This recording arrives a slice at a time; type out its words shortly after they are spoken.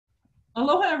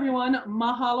Aloha everyone,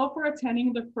 mahalo for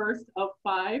attending the first of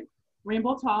 5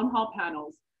 Rainbow Town Hall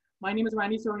panels. My name is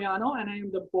Randy Soriano and I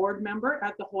am the board member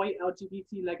at the Hawaii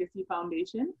LGBT Legacy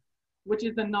Foundation, which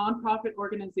is the nonprofit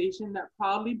organization that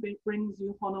proudly brings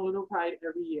you Honolulu Pride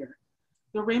every year.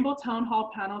 The Rainbow Town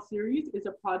Hall panel series is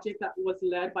a project that was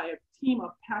led by a team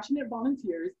of passionate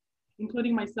volunteers,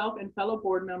 including myself and fellow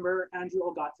board member Andrew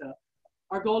Ogata.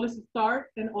 Our goal is to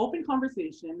start an open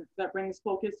conversation that brings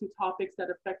focus to topics that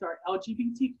affect our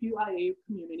LGBTQIA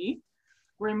community.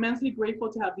 We're immensely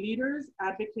grateful to have leaders,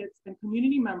 advocates, and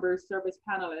community members serve as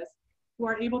panelists who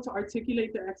are able to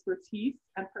articulate their expertise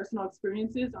and personal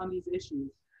experiences on these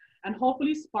issues, and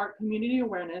hopefully spark community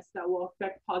awareness that will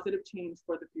affect positive change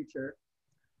for the future.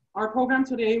 Our program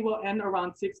today will end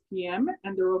around 6 p.m.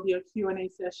 and there will be a Q&A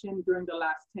session during the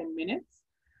last 10 minutes.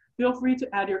 Feel free to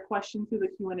add your question to the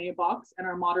Q&A box and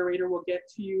our moderator will get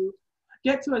to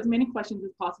as many questions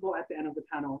as possible at the end of the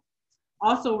panel.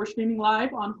 Also, we're streaming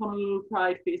live on Honolulu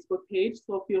Pride Facebook page,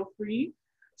 so feel free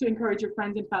to encourage your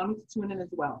friends and family to tune in as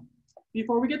well.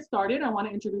 Before we get started, I want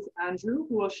to introduce Andrew,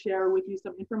 who will share with you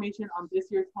some information on this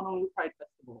year's Honolulu Pride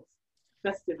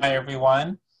festivities. Hi,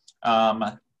 everyone.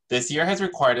 This year has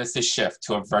required us to shift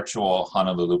to a virtual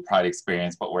Honolulu Pride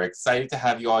experience, but we're excited to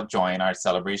have you all join our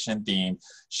celebration-themed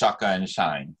Shaka and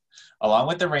Shine. Along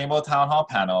with the Rainbow Town Hall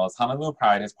panels, Honolulu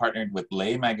Pride has partnered with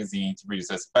Lay Magazine to produce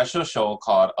a special show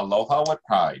called Aloha with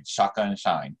Pride, Shaka and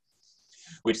Shine,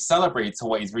 which celebrates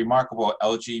Hawaii's remarkable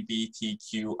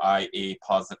LGBTQIA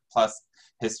plus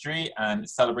history and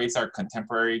celebrates our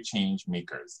contemporary change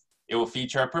makers. It will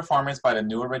feature a performance by the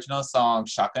new original song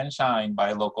Shaka and Shine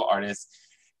by local artist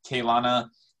Kailana.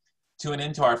 Tune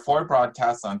into our 4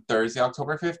 broadcasts on Thursday,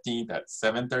 October 15th at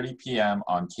 7:30 p.m.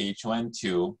 on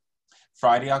KHON2,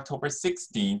 Friday, October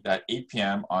 16th at 8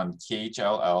 p.m. on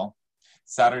KHLL,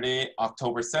 Saturday,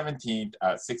 October 17th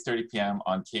at 6:30 p.m.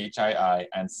 on KHII,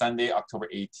 and Sunday, October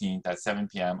 18th at 7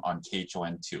 p.m. on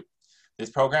KHON2. This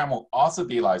program will also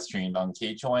be live streamed on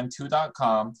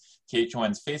KHON2.com,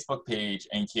 KHON's Facebook page,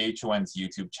 and KHON's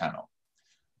YouTube channel.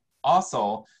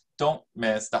 Also, don't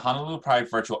miss the Honolulu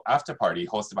Pride virtual after party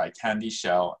hosted by Candy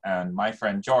Shell and my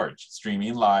friend George,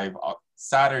 streaming live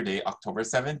Saturday, October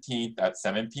 17th at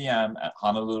 7 p.m. at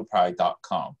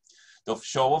honolulupride.com. The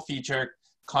show will feature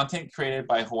content created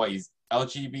by Hawaii's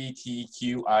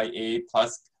LGBTQIA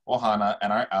plus Ohana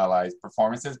and our allies,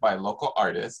 performances by local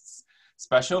artists,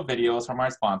 special videos from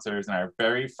our sponsors, and our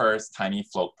very first Tiny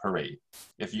Float Parade.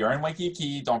 If you're in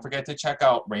Waikiki, don't forget to check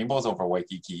out Rainbows Over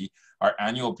Waikiki, our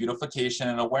annual beautification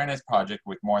and awareness project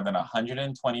with more than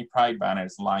 120 Pride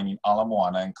banners lining Ala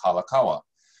Moana and Kalakaua.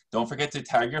 Don't forget to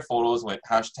tag your photos with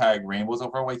hashtag Rainbows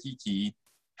Over Waikiki,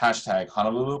 hashtag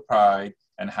Honolulu Pride,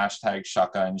 and hashtag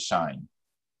Shaka and Shine.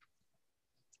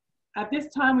 At this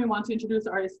time, we want to introduce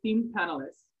our esteemed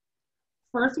panelists.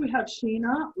 First, we have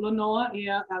Shayna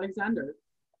Lonoaea-Alexander.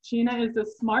 Shayna is the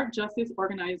Smart Justice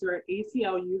Organizer at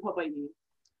ACLU Hawaii.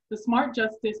 The Smart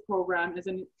Justice Program is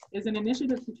an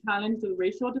initiative to challenge the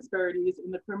racial disparities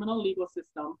in the criminal legal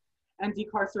system and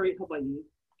decarcerate Hawaii.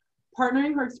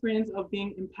 Partnering her experience of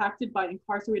being impacted by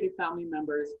incarcerated family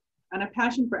members and a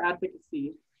passion for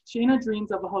advocacy, Shayna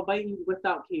dreams of a Hawaii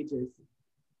without cages.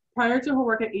 Prior to her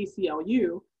work at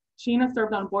ACLU, Shayna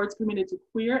served on boards committed to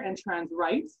queer and trans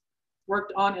rights,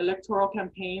 worked on electoral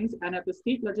campaigns and at the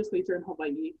state legislature in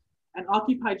Hawaii, and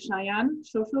occupied Cheyenne,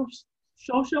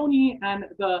 Shoshone, and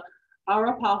the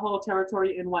Arapaho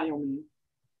territory in Wyoming.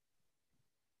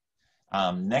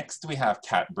 Next, we have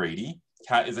Kat Brady.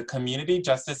 Kat is a community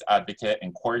justice advocate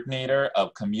and coordinator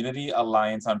of Community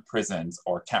Alliance on Prisons,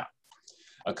 or CAP,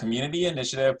 a community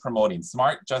initiative promoting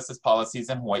smart justice policies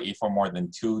in Hawaii for more than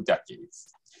 2 decades.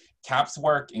 CAP's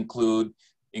work includes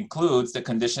the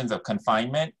conditions of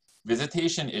confinement,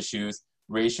 visitation issues,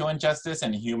 racial injustice,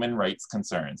 and human rights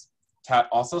concerns. Kat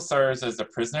also serves as the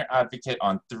prisoner advocate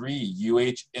on 3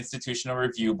 UH institutional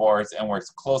review boards and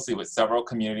works closely with several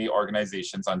community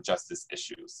organizations on justice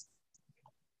issues.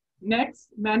 Next,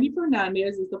 Mandy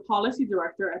Fernandes is the policy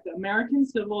director at the American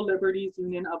Civil Liberties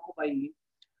Union of Hawaii,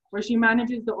 where she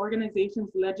manages the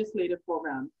organization's legislative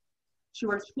program. She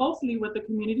works closely with the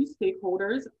community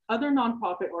stakeholders, other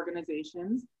nonprofit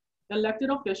organizations, elected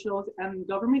officials, and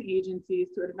government agencies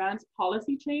to advance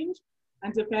policy change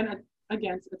and defend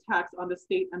against attacks on the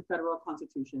state and federal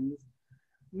constitutions.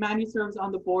 Mandy serves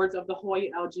on the boards of the Hawaii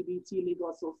LGBT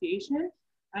Legal Association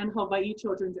and Hawaii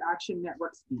Children's Action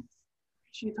Network Speaks.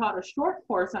 She taught a short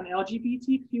course on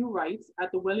LGBTQ rights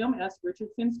at the William S.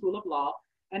 Richardson School of Law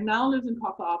and now lives in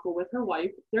Kaka'ako with her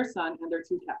wife, their son, and their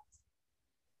 2 cats.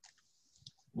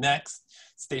 Next,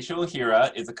 Stacia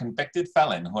Ohira is a convicted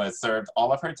felon who has served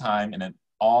all of her time in an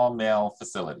all-male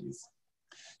facilities.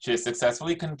 She has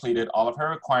successfully completed all of her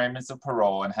requirements of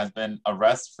parole and has been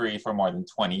arrest-free for more than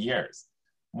 20 years.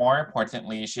 More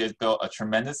importantly, she has built a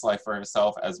tremendous life for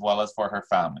herself as well as for her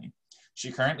family.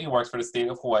 She currently works for the state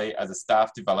of Hawaii as a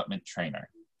staff development trainer.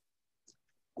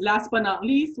 Last but not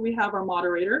least, we have our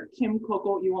moderator, Kim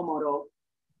Coco Iwamoto.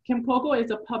 Kim Coco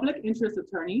is a public interest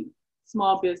attorney,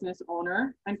 small business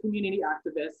owner, and community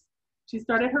activist. She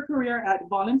started her career at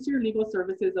Volunteer Legal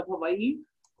Services of Hawaii,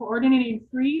 coordinating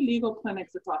 3 legal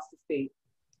clinics across the state.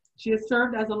 She has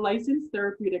served as a licensed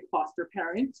therapeutic foster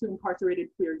parent to incarcerated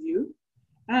queer youth,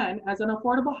 and as an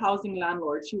affordable housing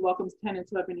landlord, she welcomes tenants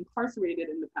who have been incarcerated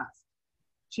in the past.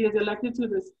 She was elected to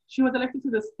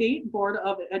the State Board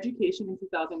of Education in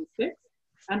 2006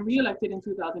 and re-elected in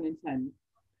 2010.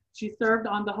 She served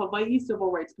on the Hawaii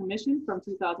Civil Rights Commission from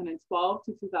 2012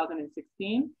 to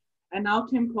 2016, and now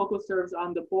Kim Coco serves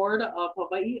on the board of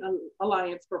Hawaii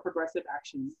Alliance for Progressive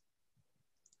Action.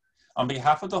 On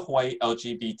behalf of the Hawaii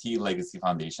LGBT Legacy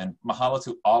Foundation, mahalo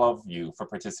to all of you for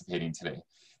participating today.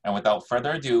 And without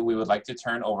further ado, we would like to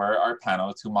turn over our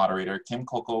panel to moderator Kim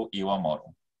Coco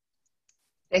Iwamoto.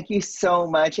 Thank you so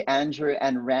much, Andrew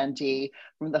and Randy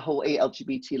from the Hawaii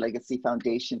LGBT Legacy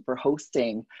Foundation for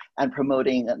hosting and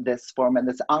promoting this forum and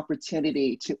this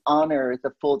opportunity to honor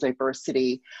the full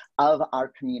diversity of our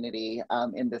community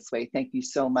in this way. Thank you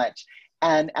so much.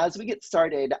 And as we get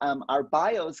started, our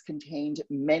bios contained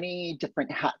many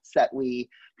different hats that we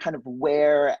kind of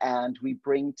wear and we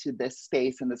bring to this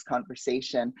space and this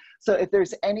conversation. So if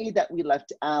there's any that we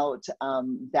left out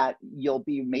that you'll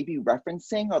be maybe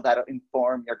referencing or that'll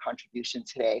inform your contribution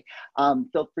today,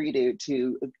 feel free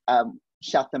to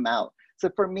shout them out. So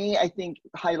for me, I think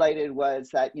highlighted was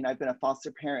that, you know, I've been a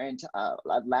foster parent, a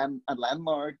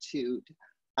landlord to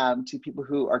people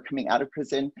who are coming out of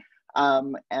prison.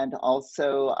 And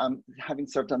also having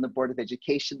served on the Board of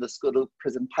Education, the school to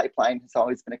prison pipeline has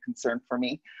always been a concern for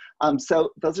me.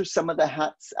 So those are some of the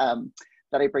hats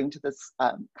that I bring to this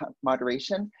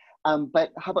moderation.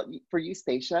 But how about for you,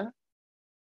 Stacia?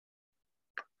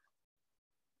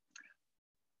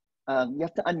 You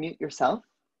have to unmute yourself.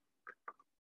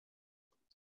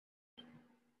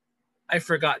 I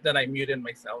forgot that I muted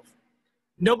myself.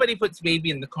 Nobody puts baby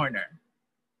in the corner.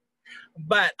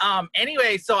 But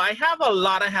anyway, so I have a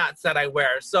lot of hats that I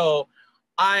wear. So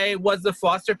I was a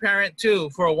foster parent too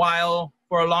for a while,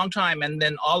 for a long time. And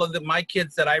then all of my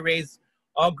kids that I raised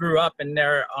all grew up and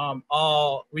they're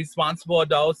all responsible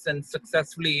adults and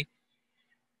successfully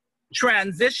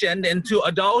transitioned into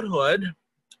adulthood.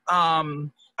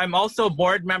 I'm also a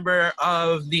board member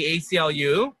of the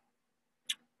ACLU.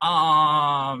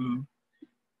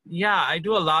 Yeah, I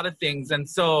do a lot of things. And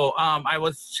so I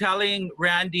was telling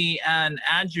Randy and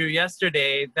Andrew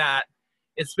yesterday that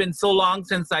it's been so long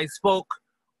since I spoke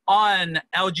on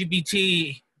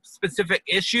LGBT specific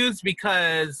issues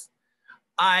because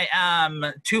I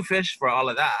am too fish for all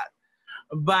of that.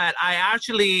 But I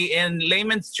actually, in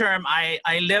layman's term, I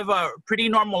live a pretty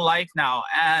normal life now.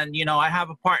 And, you know, I have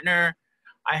a partner.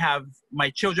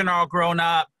 My children are all grown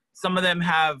up. Some of them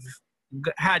have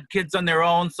had kids on their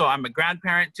own, so I'm a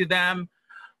grandparent to them.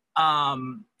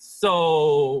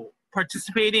 So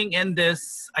participating in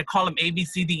this, I call them A, B,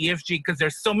 C, D, E, F, G, because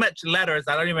there's so much letters,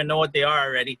 I don't even know what they are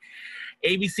already.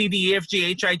 A, B, C, D, E, F, G,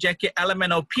 H, I, J, K, L, M,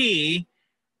 N, O, P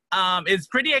is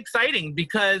pretty exciting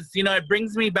because, you know, it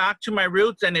brings me back to my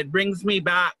roots and it brings me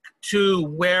back to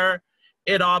where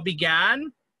it all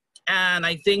began. And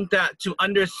I think that to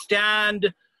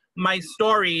understand my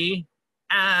story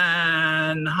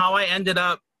and how I ended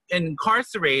up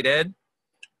incarcerated,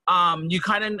 you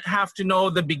kind of have to know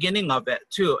the beginning of it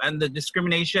too, and the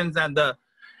discriminations and the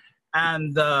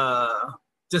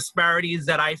disparities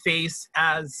that I face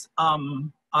as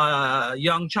a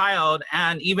young child.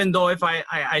 And even though if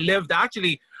I lived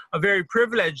actually a very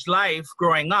privileged life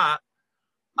growing up,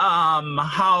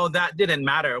 how that didn't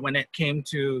matter when it came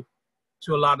to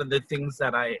a lot of the things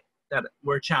that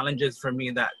were challenges for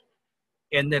me that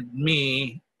ended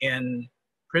me in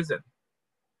prison.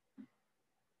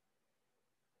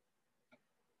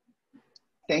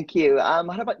 Thank you. How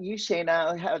about you,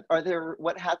 Shayna?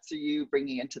 What hats are you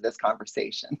bringing into this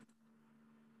conversation?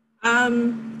 I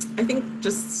think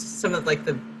just some of like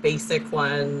the basic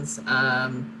ones.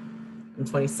 I'm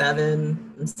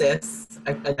 27, I'm cis,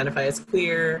 I identify as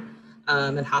queer,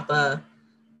 and Hapa.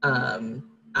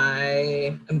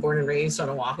 I am born and raised on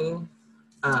Oahu.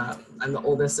 I'm the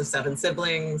oldest of 7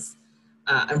 siblings.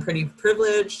 I'm pretty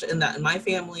privileged in that in my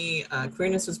family,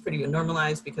 queerness was pretty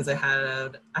normalized because I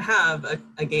have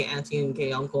a gay auntie and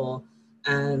gay uncle,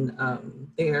 and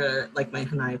they're like my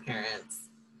Hanai parents.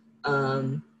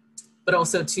 but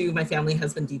also too, my family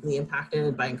has been deeply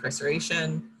impacted by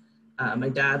incarceration. My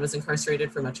dad was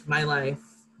incarcerated for much of my life.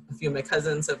 A few of my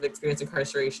cousins have experienced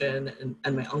incarceration,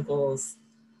 and my uncles.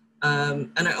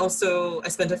 And I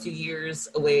spent a few years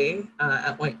away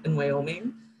in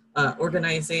Wyoming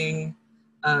organizing,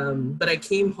 but I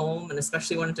came home, and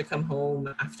especially wanted to come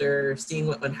home after seeing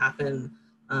what would happen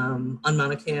on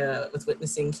Mauna Kea with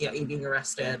witnessing Kia'i being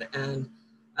arrested. And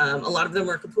a lot of them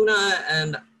were kapuna,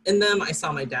 and in them I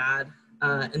saw my dad.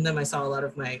 In them I saw a lot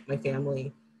of my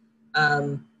family.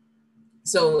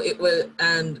 So it was,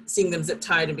 and seeing them zip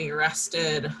tied and being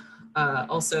arrested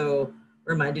also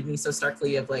reminded me so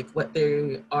starkly of like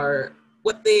the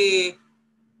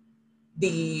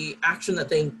action that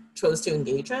they chose to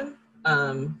engage in,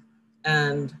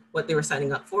 and what they were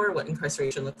signing up for, what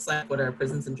incarceration looks like, what our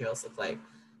prisons and jails look like.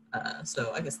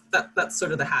 So I guess that's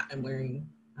sort of the hat I'm wearing.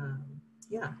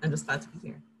 Yeah, I'm just glad to be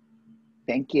here.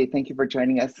 Thank you. Thank you for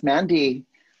joining us. Mandy.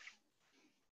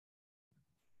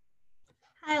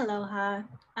 Hi, aloha.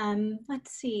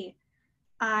 Let's see.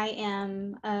 I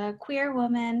am a queer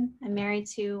woman. I'm married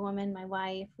to a woman, my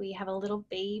wife. We have a little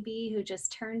baby who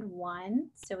just turned 1.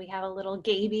 So we have a little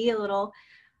gaby, a little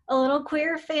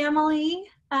queer family,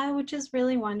 which is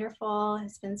really wonderful.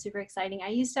 It's been super exciting. I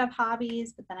used to have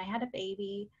hobbies, but then I had a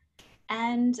baby.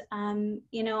 And,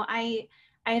 you know, I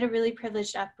had a really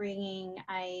privileged upbringing.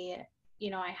 I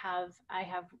have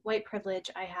white privilege,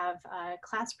 I have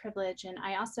class privilege, and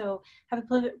I also have a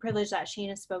privilege that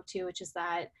Shayna spoke to, which is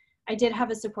that I did have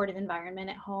a supportive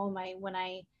environment at home. When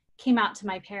I came out to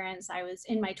my parents, I was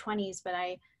in my 20s, but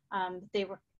they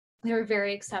were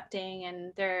very accepting,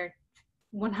 and they're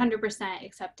 100%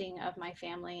 accepting of my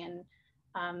family. And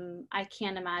I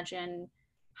can't imagine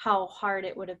how hard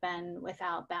it would have been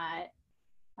without that.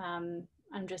 I'm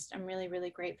really,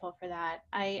 really grateful for that.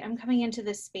 I'm coming into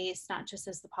this space not just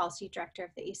as the policy director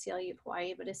of the ACLU of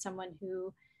Hawaii, but as someone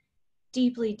who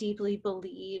deeply, deeply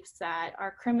believes that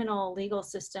our criminal legal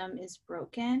system is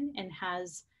broken and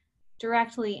has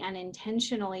directly and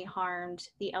intentionally harmed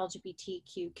the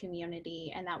LGBTQ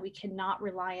community, and that we cannot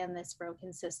rely on this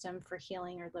broken system for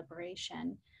healing or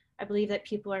liberation. I believe that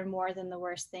people are more than the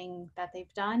worst thing that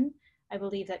they've done. I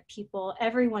believe that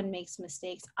everyone makes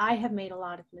mistakes. I have made a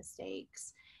lot of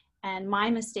mistakes, and my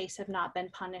mistakes have not been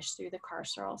punished through the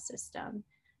carceral system.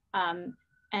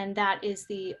 And that is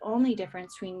the only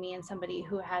difference between me and somebody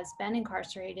who has been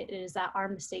incarcerated, is that our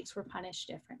mistakes were punished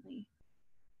differently.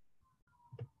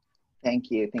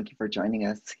 Thank you. Thank you for joining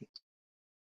us.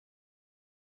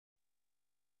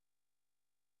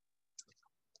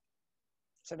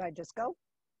 Should I just go?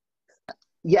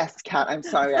 Yes, Kat, I'm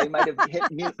sorry. I might have hit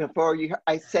mute before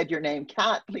I said your name.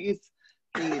 Kat, please.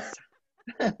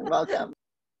 Welcome.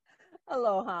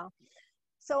 Aloha.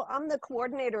 So I'm the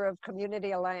coordinator of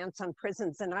Community Alliance on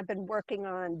Prisons, and I've been working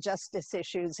on justice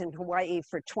issues in Hawaii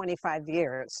for 25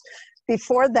 years.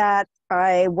 Before that,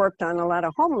 I worked on a lot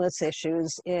of homeless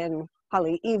issues in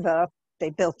Haleiwa. They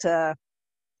built a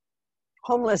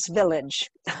homeless village,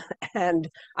 and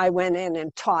I went in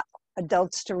and taught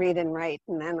adults to read and write,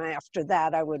 and then after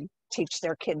that I would teach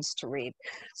their kids to read.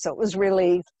 So it was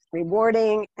really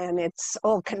rewarding, and it's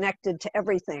all connected to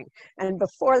everything. And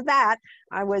before that,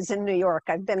 I was in New York.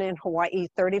 I've been in Hawaii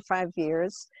 35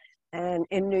 years, and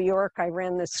in New York I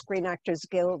ran the Screen Actors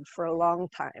Guild for a long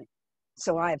time.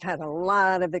 So I've had a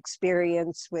lot of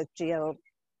experience with LBGT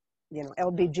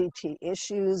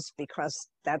issues, because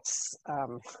that's a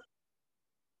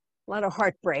lot of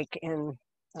heartbreak in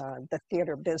the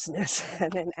theater business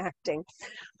and in acting.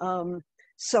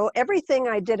 So everything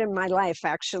I did in my life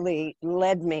actually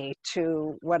led me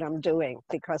to what I'm doing,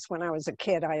 because when I was a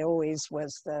kid, I always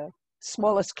was the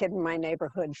smallest kid in my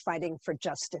neighborhood fighting for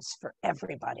justice for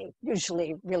everybody,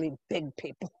 usually really big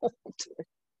people.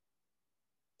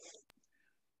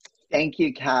 Thank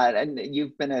you, Kat. And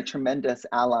you've been a tremendous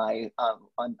ally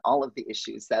on all of the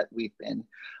issues that we've been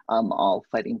all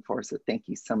fighting for. So thank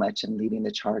you so much, and leading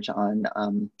the charge on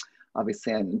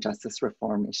obviously on justice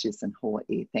reform issues in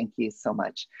Hawaii. Thank you so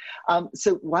much.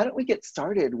 So why don't we get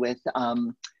started with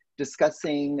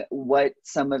discussing what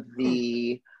some of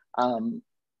the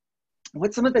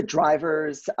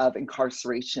drivers of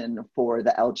incarceration for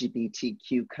the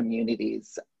LGBTQ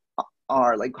communities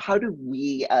are. Like, how do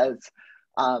we as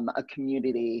a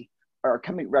community, or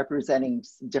representing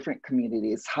different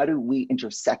communities, how do we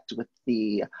intersect with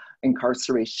the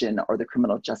incarceration or the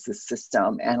criminal justice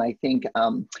system? And I think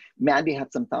Mandy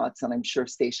had some thoughts, and I'm sure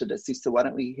Stacia does too. So why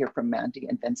don't we hear from Mandy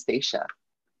and then Stacia?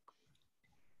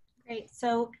 Great.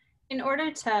 So in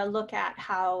order to look at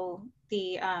how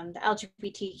the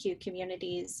LGBTQ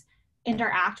communities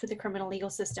interact with the criminal legal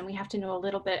system, we have to know a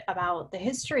little bit about the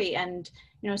history. And,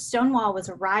 you know, Stonewall was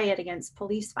a riot against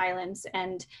police violence,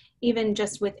 and even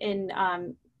just within,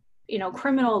 you know,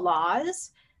 criminal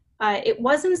laws, it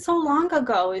wasn't so long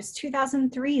ago, it was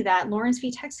 2003 that Lawrence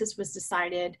v. Texas was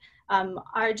decided.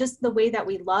 Just the way that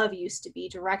we love used to be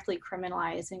directly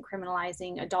criminalized, and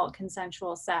criminalizing adult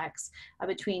consensual sex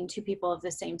between two people of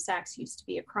the same sex used to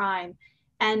be a crime.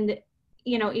 And,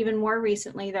 you know, even more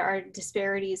recently, there are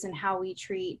disparities in how we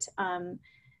treat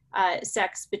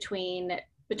sex between,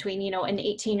 you know, an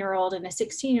 18-year-old and a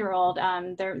 16-year-old.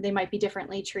 They might be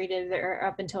differently treated, or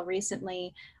up until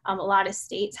recently, a lot of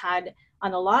states had on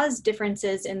the laws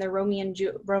differences in the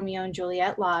Romeo and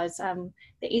Juliet laws. The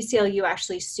ACLU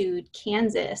actually sued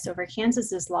Kansas over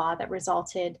Kansas's law that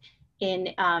resulted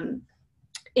in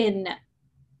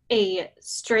a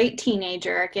straight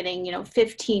teenager getting, you know,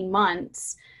 15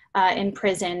 months in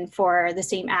prison for the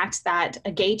same act that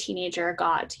a gay teenager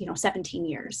got, you know, 17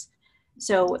 years.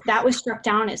 So that was struck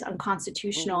down as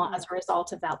unconstitutional as a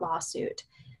result of that lawsuit.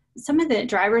 Some of the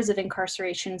drivers of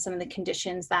incarceration, some of the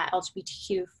conditions that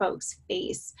LGBTQ folks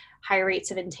face, high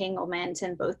rates of entanglement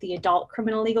in both the adult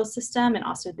criminal legal system and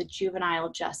also the juvenile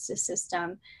justice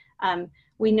system.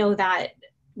 We know that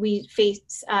we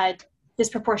face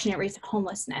disproportionate rates of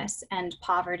homelessness and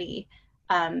poverty,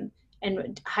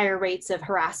 and higher rates of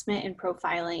harassment and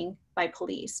profiling by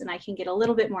police. And I can get a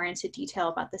little bit more into detail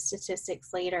about the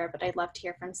statistics later, but I'd love to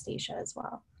hear from Stacia as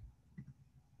well.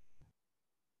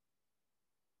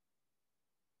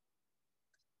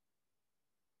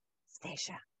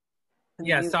 Stacia.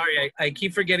 Yeah, sorry, I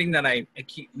keep forgetting that I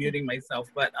keep muting myself.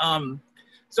 But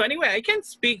so anyway, I can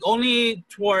speak only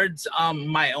towards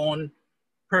my own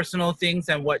personal things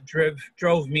and what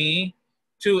drove me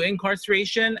to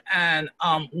incarceration. And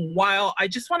while I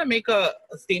just want to make a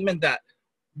statement that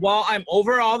while I'm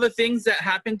over all the things that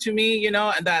happened to me, you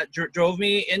know, and that drove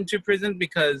me into prison,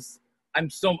 because I'm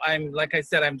like I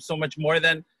said, I'm so much more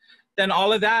than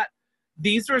all of that.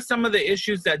 These were some of the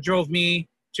issues that drove me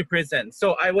to prison.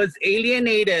 So I was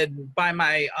alienated by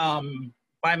my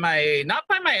not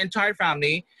by my entire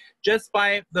family, just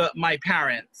by my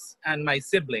parents and my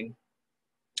sibling.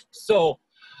 So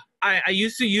I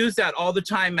used to use that all the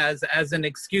time as an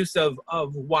excuse of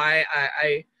why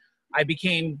I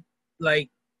became like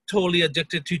totally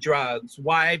addicted to drugs,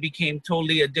 why I became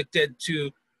totally addicted to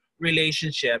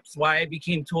relationships, why I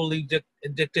became totally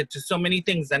addicted to so many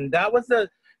things. And that was the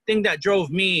thing that drove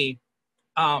me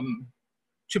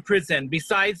to prison.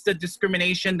 Besides the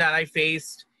discrimination that I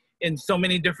faced in so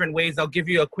many different ways, I'll give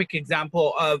you a quick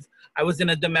example of, I was in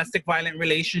a domestic violent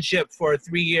relationship for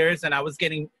 3 years, and I was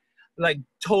getting like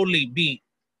totally beat,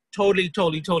 totally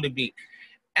beat.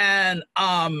 And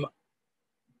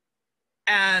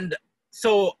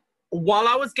so while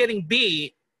I was getting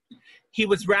beat, he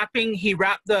wrapped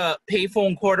the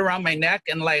payphone cord around my neck,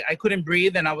 and like I couldn't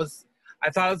breathe, and I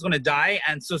thought I was gonna die.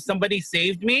 And so somebody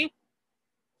saved me.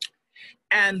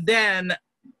 And then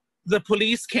the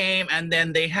police came, and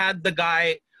then they had the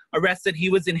guy arrested. He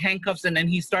was in handcuffs, and then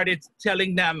he started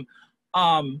telling them,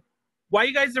 why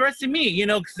you guys arresting me? You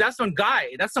know, because that's some guy,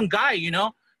 you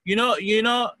know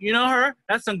her,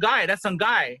 that's some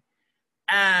guy.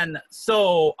 And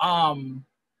so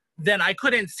then I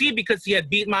couldn't see because he had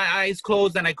beat my eyes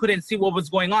closed, and I couldn't see what was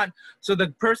going on. So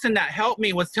the person that helped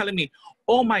me was telling me,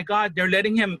 oh my God, they're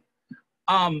letting him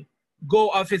go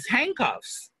off his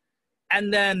handcuffs.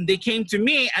 And then they came to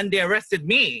me and they arrested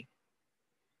me.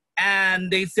 And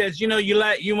they said, you know, you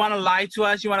want to lie to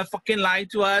us? You want to fucking lie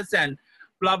to us? And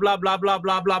blah, blah, blah, blah,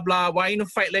 blah, blah, blah. Why you don't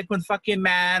fight like one fucking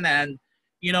man? And,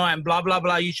 you know, and blah, blah,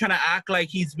 blah. You trying to act like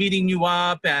he's beating you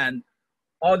up and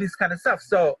all this kind of stuff.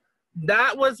 So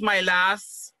that was my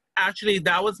last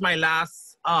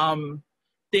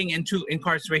thing into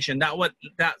incarceration.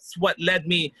 That's what led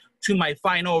me to my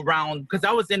final round, because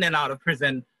I was in and out of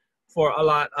prison for a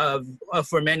lot of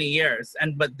for many years,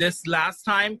 but this last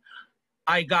time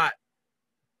I got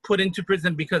put into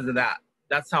prison because of that.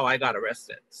 That's how I got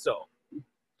arrested. So,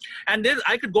 and this,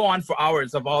 I could go on for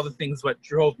hours of all the things what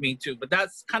drove me to, but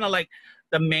that's kind of like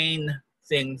the main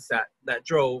things that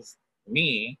drove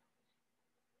me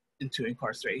into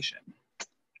incarceration.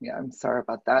 Yeah, I'm sorry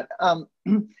about that.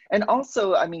 And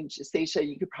also, I mean, Stacia,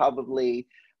 you could probably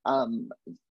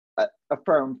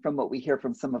affirm from what we hear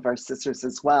from some of our sisters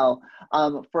as well.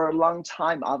 For a long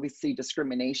time, obviously,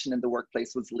 discrimination in the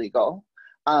workplace was legal.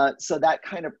 So that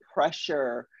kind of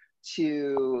pressure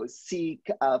to seek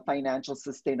financial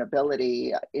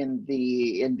sustainability in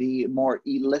the more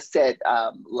illicit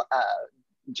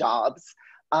jobs,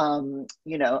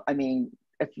 you know, I mean,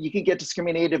 if you could get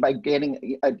discriminated by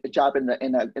getting a job in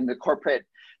the corporate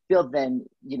field, then,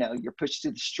 you know, you're pushed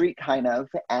to the street kind of,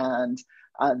 and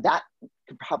that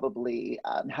could probably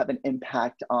have an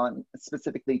impact on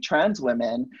specifically trans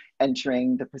women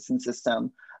entering the prison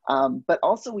system. But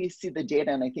also we see the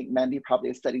data, and I think Mandy probably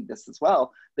has studied this as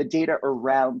well, the data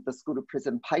around the school to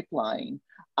prison pipeline,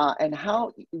 and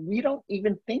how we don't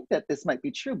even think that this might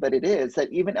be true, but it is,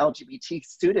 that even LGBT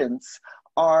students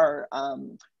are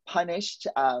punished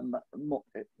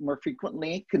more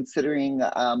frequently, considering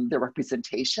their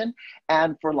representation,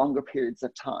 and for longer periods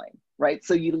of time, right?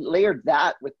 So you layer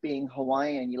that with being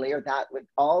Hawaiian, you layer that with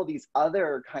all these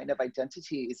other kind of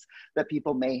identities that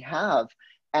people may have,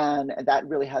 and that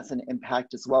really has an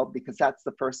impact as well, because that's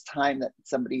the first time that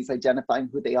somebody's identifying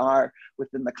who they are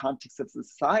within the context of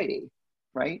society,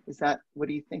 right? What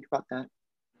do you think about that?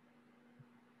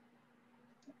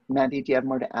 Mandy, do you have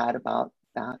more to add about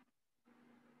that?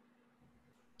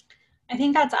 I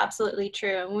think that's absolutely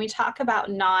true. When we talk about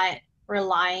not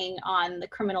relying on the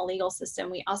criminal legal system,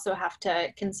 we also have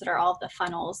to consider all of the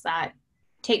funnels that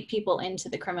take people into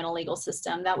the criminal legal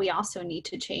system that we also need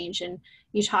to change. And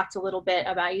you talked a little bit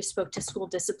about, you spoke to school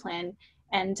discipline,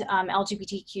 and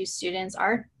LGBTQ students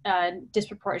are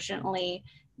disproportionately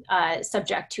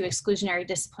subject to exclusionary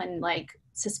discipline, like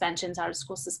suspensions, out of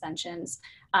school suspensions,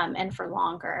 and for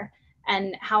longer.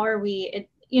 And how are we,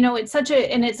 you know, it's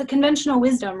a conventional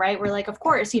wisdom, right? We're like, of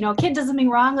course, you know, a kid does something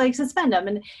wrong, like suspend them.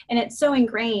 And it's so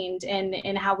ingrained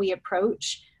in how we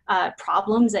approach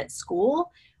problems at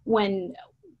school, when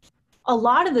a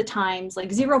lot of the times,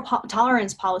 like zero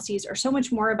tolerance policies are so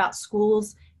much more about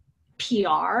schools'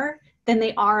 PR than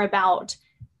they are about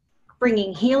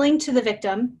bringing healing to the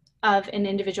victim of an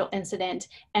individual incident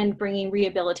and bringing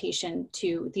rehabilitation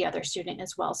to the other student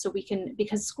as well. So we can,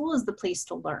 because school is the place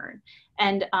to learn.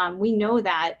 And we know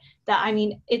that I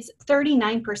mean, it's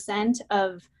 39%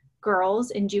 of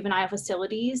girls in juvenile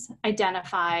facilities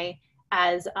identify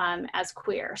as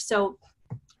queer. So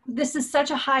this is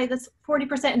such a high, that's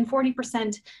 40%, and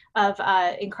 40%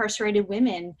 of incarcerated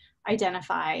women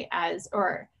identify as,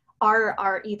 or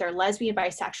are either lesbian,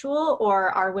 bisexual, or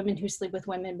are women who sleep with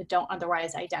women but don't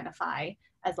otherwise identify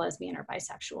as lesbian or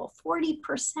bisexual.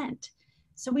 40%.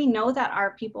 So we know that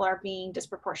our people are being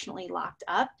disproportionately locked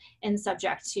up and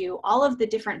subject to all of the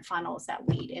different funnels that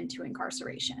lead into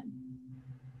incarceration.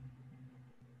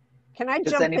 Can I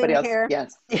jump in here?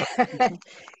 Yes.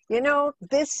 You know,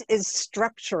 this is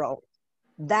structural.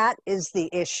 That is the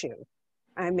issue.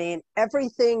 I mean,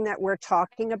 everything that we're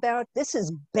talking about, this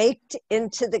is baked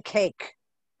into the cake.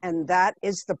 And that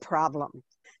is the problem.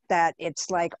 That it's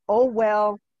like, oh,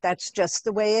 well, that's just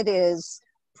the way it is.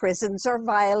 Prisons are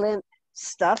violent.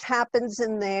 Stuff happens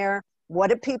in there. What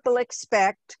do people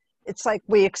expect? It's like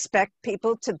we expect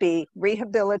people to be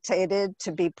rehabilitated,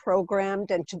 to be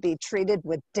programmed, and to be treated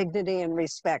with dignity and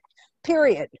respect,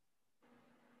 period.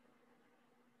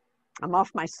 I'm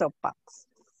off my soapbox.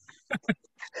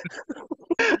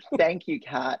 Thank you,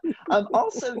 Kat.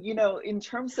 Also, you know, in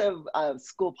terms of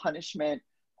school punishment,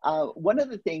 one of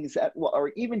the things that,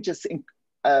 or even just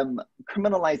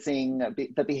criminalizing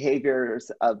the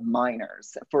behaviors of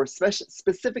minors, for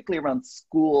specifically around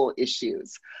school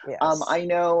issues. Yes. I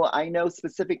know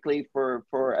specifically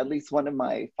for at least one of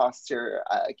my foster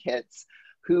kids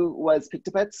who was picked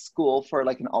up at school for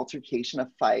like an altercation, a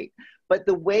fight. But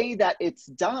the way that it's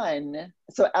done,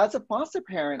 so as a foster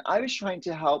parent, I was trying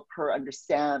to help her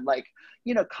understand, like,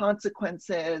 you know,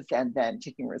 consequences, and then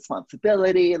taking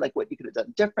responsibility, like what you could have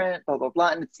done different, blah, blah, blah.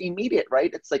 And it's immediate,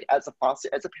 right? It's like as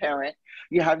a parent,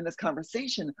 you're having this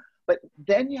conversation, but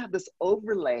then you have this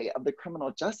overlay of the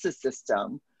criminal justice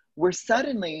system where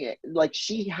suddenly, like,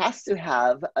 she has to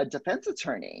have a defense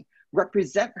attorney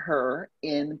represent her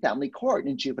in family court,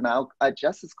 in juvenile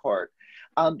justice court.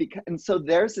 And so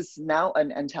there's this now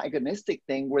an antagonistic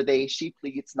thing where she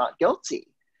pleads not guilty.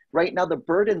 Right now, the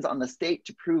burden's on the state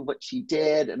to prove what she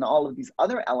did and all of these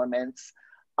other elements.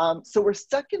 So we're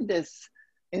stuck in this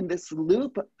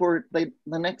loop for the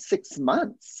next 6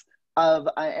 months of,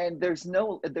 and there's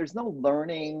no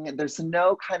learning, there's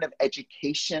no kind of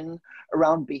education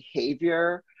around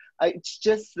behavior. It's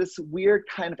just this weird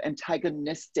kind of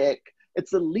antagonistic,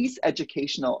 it's the least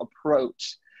educational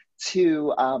approach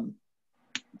to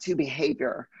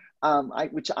behavior,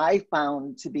 which I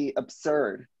found to be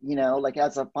absurd, you know, like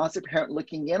as a foster parent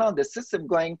looking in on the system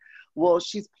going, well,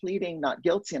 she's pleading not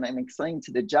guilty. And I'm explaining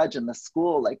to the judge in the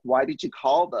school, like, why did you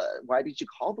call the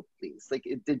police? Like,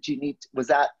 was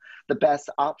that the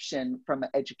best option from an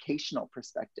educational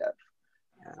perspective?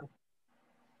 Yeah.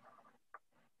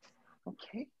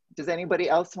 Okay. Does anybody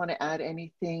else want to add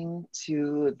anything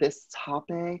to this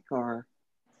topic, or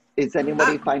is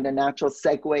anybody find a natural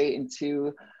segue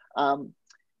into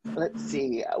Let's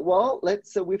see. Well,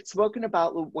 so we've spoken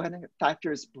about what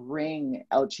factors bring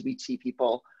LGBT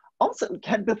people. Also,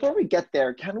 before we get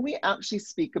there, can we actually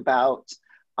speak about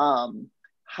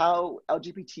how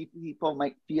LGBT people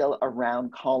might feel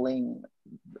around calling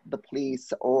the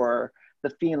police, or the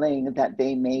feeling that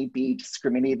they may be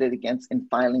discriminated against in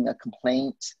filing a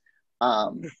complaint?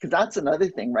 Because that's another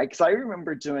thing, right? Because I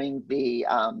remember during the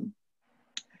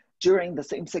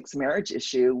same-sex marriage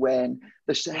issue, when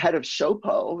the head of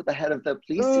SHOPO, the head of the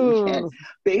police union,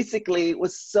 basically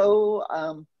was so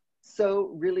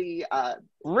really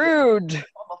rude,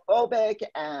 homophobic,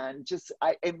 and just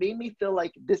it made me feel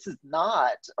like this is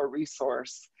not a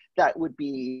resource that would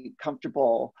be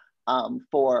comfortable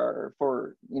for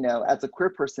as a queer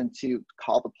person to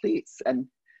call the police. And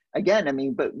again, I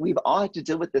mean, but we've all had to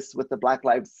deal with this with the Black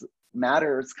Lives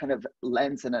Matters kind of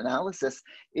lens and analysis.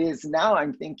 Is now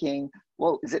I'm thinking,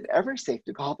 well, is it ever safe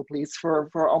to call the police for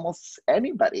almost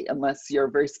anybody, unless you're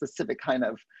a very specific kind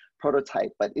of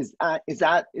prototype? But is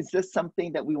this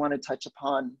something that we want to touch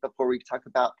upon before we talk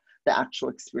about the actual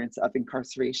experience of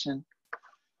incarceration?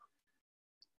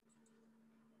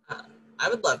 I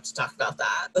would love to talk about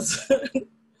that.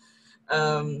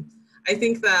 I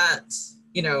think that,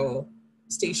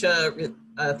 Stacia,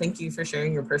 thank you for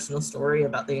sharing your personal story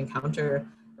about the encounter,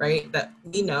 right? That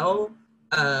we know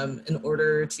in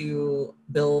order to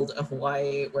build a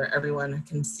Hawaii where everyone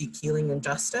can seek healing and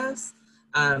justice,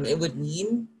 it would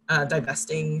mean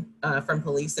divesting from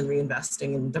police and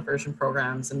reinvesting in diversion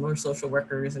programs and more social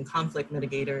workers and conflict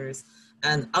mitigators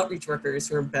and outreach workers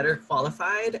who are better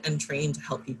qualified and trained to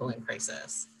help people in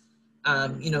crisis.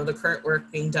 The current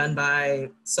work being done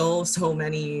by so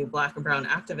many Black and Brown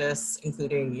activists,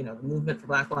 including, the Movement for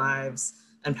Black Lives,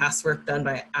 and past work done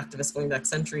by activists going back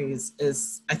centuries,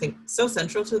 is, I think, so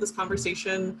central to this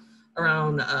conversation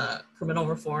around criminal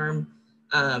reform,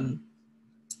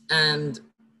 and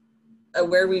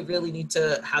where we really need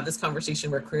to have this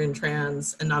conversation where queer and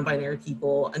trans and non-binary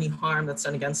people, any harm that's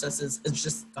done against us is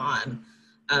just gone.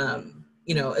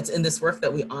 It's in this work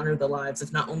that we honor the lives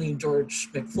of not only George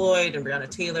McFloyd and Breonna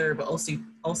Taylor, but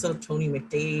also Tony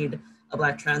McDade, a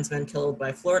Black trans man killed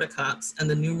by Florida cops, and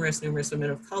the numerous women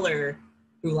of color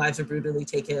whose lives are brutally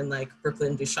taken, like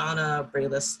Brooklyn Dushana,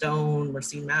 Brayla Stone,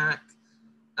 Mercy Mack,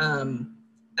 and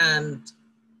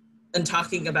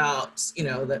talking about,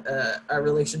 our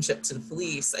relationship to the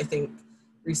police. I think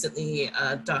recently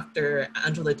Dr.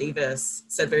 Angela Davis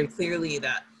said very clearly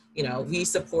that, we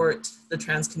support the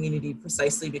trans community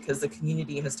precisely because the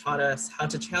community has taught us how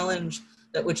to challenge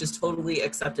that which is totally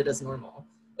accepted as normal.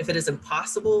 If it is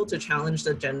impossible to challenge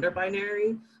the gender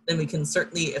binary, then we can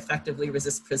certainly effectively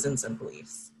resist prisons and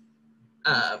police.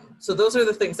 So those are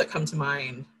the things that come to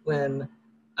mind when,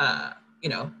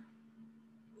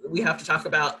 we have to talk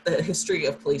about the history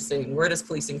of policing. Where does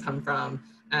policing come from?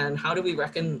 And how do we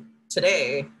reckon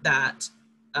today that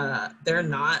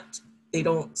they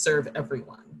don't serve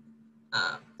everyone?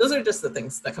 Those are just the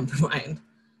things that come to mind.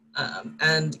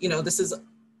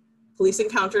 Police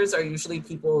encounters are usually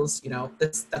people's,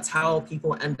 that's how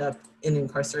people end up in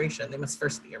incarceration. They must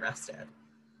first be arrested.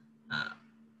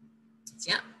 So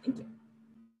yeah,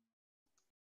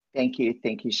 thank you.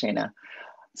 Thank you, Shayna.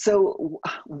 So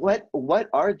what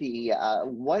are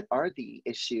the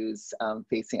issues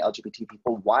facing LGBT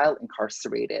people while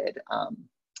incarcerated?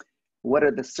 What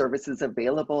are the services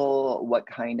available? What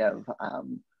kind of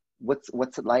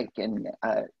what's it like? And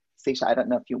Stacia, I don't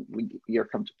know if you're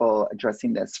comfortable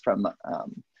addressing this from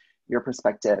your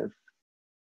perspective.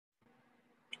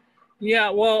 Yeah,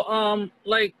 well,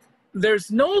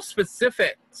 there's no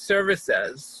specific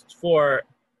services for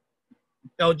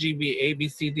LGBT,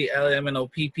 ABCD,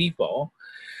 LMNOP people.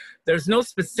 There's no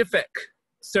specific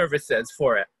services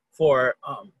for it, for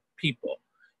people,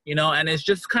 and it's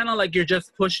just kind of like you're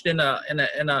just pushed in a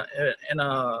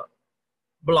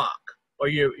block, or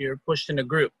you're pushed in a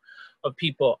group of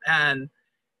people, and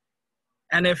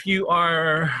if you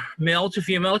are male to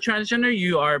female transgender,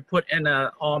 you are put in an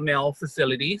all male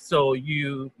facility, so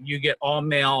you get all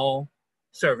male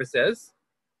services.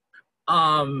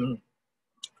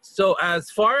 So as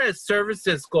far as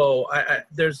services go,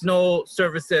 there's no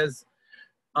services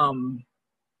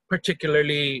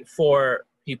particularly for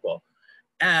people.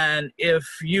 And if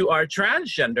you are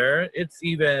transgender, it's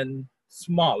even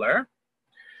smaller.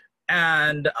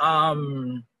 And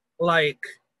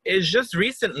it's just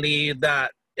recently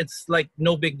that it's like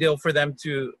no big deal for them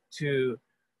to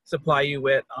supply you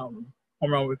with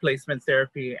hormone replacement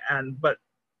therapy. But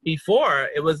before,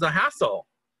 it was a hassle.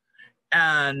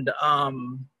 And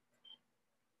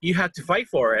you had to fight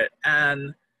for it.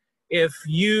 And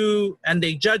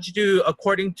they judged you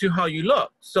according to how you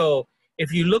look. So If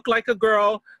you look like a girl,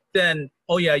 then,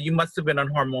 oh yeah, you must have been on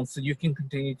hormones, so you can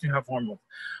continue to have hormones.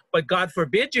 But God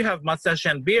forbid you have mustache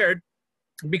and beard,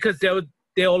 because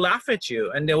they'll laugh at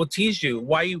you and they will tease you.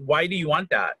 Why do you want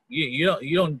that? You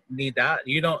don't need that.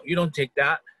 You don't take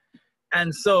that.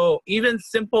 And so even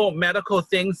simple medical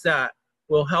things that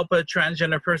will help a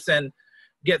transgender person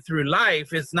get through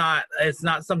life is not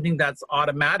something that's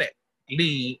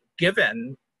automatically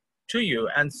given to you.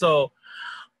 And so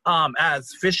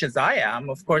as fish as I am,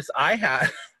 of course I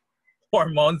had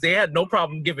hormones. They had no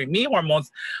problem giving me hormones,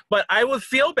 but I would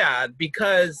feel bad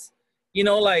because, you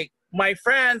know, like my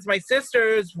friends, my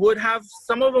sisters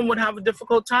some of them would have a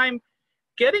difficult time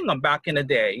getting them back in the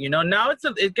day. You know, now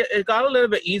it got a little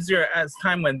bit easier as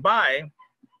time went by.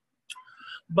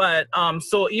 But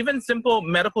so even simple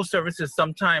medical services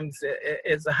sometimes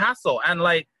is a hassle. And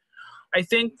like, I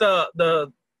think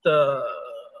the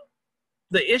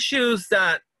issues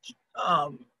that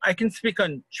I can speak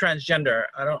on transgender,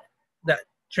 that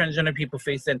transgender people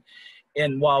face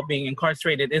in while being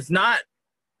incarcerated is not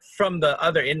from the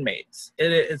other inmates.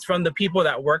 It's from the people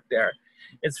that work there.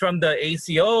 It's from the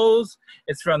ACOs.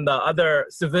 It's from the other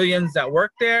civilians that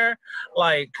work there.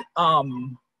 Like,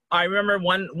 I remember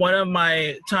one of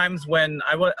my times when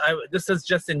this is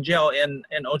just in jail in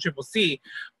OCCC,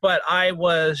 but I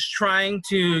was trying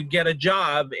to get a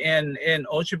job in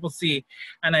OCCC,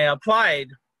 and I applied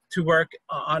to work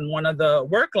on one of the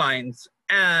work lines.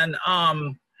 And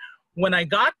when I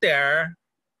got there,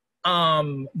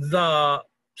 the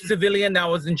civilian that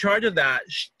was in charge of that,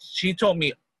 she told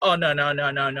me, "Oh, no.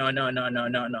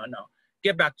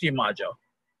 Get back to your mojo.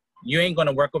 You ain't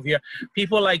gonna work over here.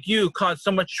 People like you cause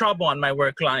so much trouble on my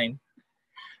work line."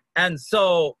 And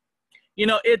so, you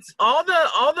know, it's all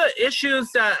the issues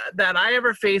that I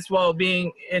ever faced while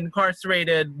being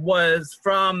incarcerated was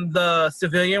from the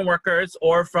civilian workers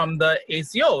or from the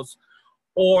ACOs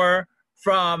or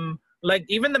from like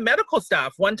even the medical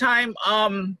staff. One time,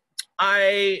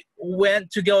 I went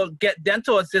to go get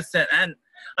dental assistance,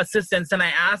 and I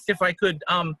asked if I could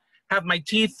have my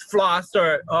teeth flossed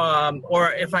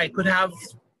or if I could have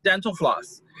dental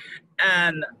floss.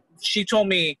 And she told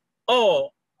me,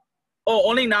 oh,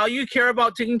 only now you care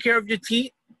about taking care of your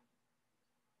teeth?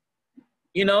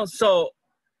 You know, so,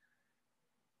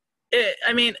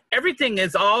 I mean, everything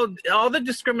is all the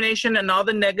discrimination and all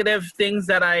the negative things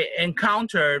that I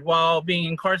encountered while being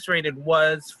incarcerated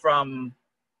was from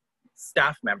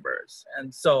staff members.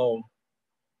 And so,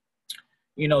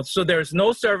 you know, so there's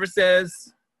no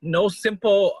services, no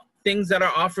simple things that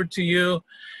are offered to you.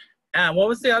 And what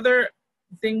was the other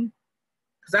thing?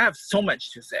 Because I have so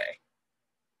much to say.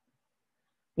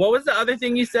 What was the other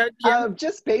thing you said, Kim?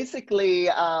 Just basically,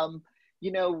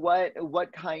 you know,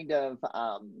 what kind of,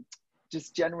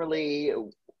 just generally,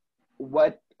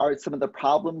 what are some of the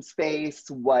problems faced?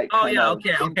 What kind of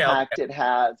impact it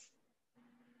has?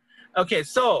 Okay,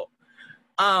 so,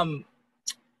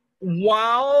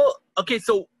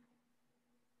 so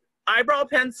eyebrow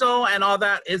pencil and all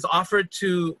that is offered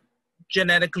to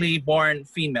genetically born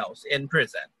females in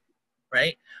prison,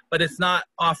 right? But it's not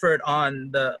offered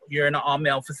you're in an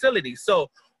all-male facility. So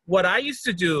what I used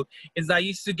to do is I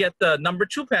used to get the number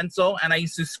 2 pencil and I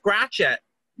used to scratch it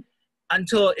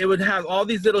until it would have all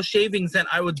these little shavings, and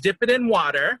I would dip it in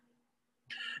water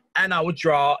and I would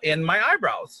draw in my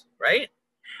eyebrows, right?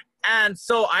 And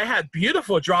so I had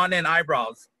beautiful drawn in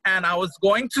eyebrows, and I was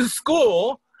going to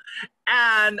school,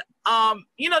 and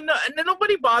you know,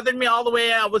 nobody bothered me all the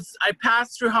way. I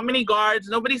passed through how many guards,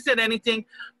 nobody said anything,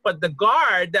 but the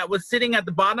guard that was sitting at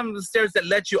the bottom of the stairs that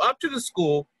led you up to the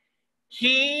school,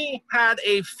 he had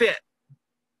a fit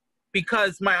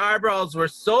because my eyebrows were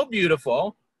so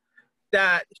beautiful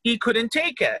that he couldn't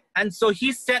take it. And so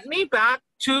he sent me back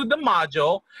to the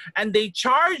module, and they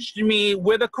charged me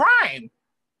with a crime.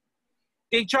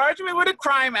 They charged me with a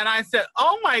crime, and I said,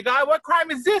 "Oh my God, what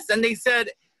crime is this?" And they said,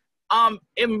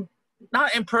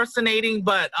 not impersonating,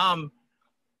 but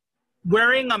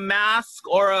wearing a mask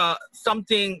or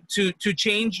something to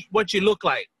change what you look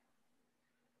like.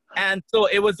 And so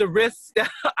it was a risk that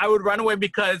I would run away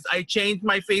because I changed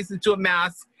my face into a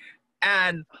mask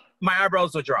and my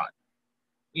eyebrows were drawn,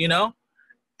 you know?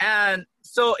 And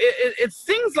so it's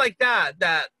things like that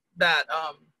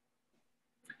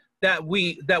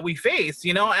we face,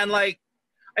 you know? And like,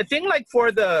 I think like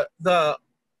for the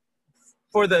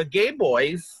gay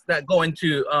boys that go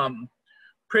into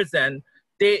prison,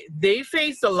 they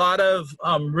face a lot of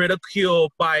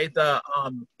ridicule by the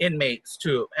inmates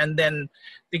too. And then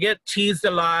they get teased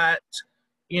a lot,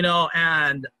 you know,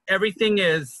 and everything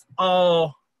is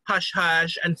all hush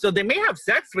hush. And so they may have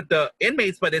sex with the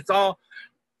inmates, but it's all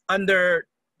under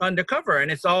undercover,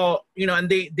 and it's all, you know, and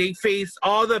they face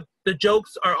all the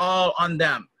jokes are all on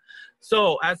them.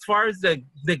 So as far as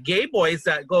the gay boys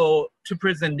that go to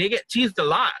prison, they get teased a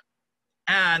lot.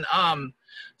 And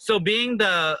so being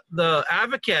the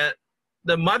advocate,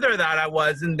 the mother that I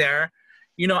was in there,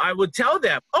 you know, I would tell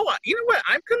them, oh, you know what,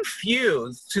 I'm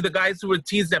confused, to the guys who would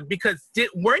tease them, because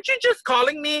weren't you just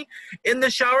calling me in the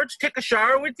shower to take a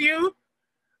shower with you?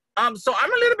 So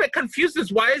I'm a little bit confused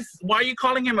as why are you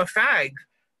calling him a fag?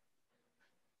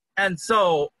 And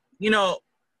so, you know,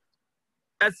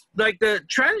 as like the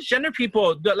transgender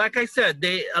people, like I said,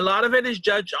 a lot of it is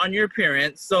judged on your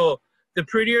appearance. So the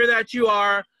prettier that you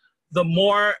are, the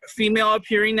more female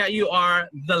appearing that you are,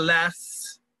 the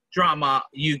less drama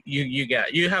you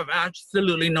get. You have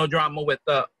absolutely no drama with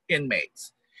the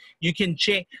inmates. You can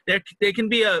change, there can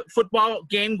be a football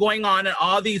game going on and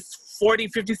all these 40,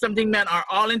 50 something men are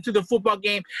all into the football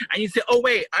game, and you say, oh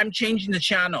wait, I'm changing the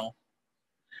channel.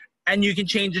 And you can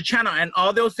change the channel, and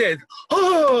all they'll say is,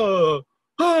 oh,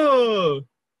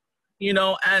 you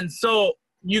know. And so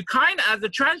you kind of, as a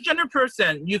transgender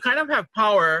person, you kind of have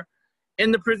power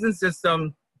in the prison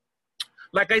system.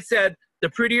 Like I said, the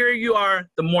prettier you are,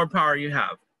 the more power you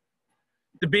have.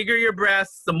 The bigger your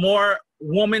breasts, the more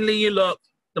womanly you look,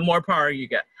 the more power you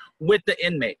get with the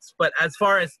inmates. But as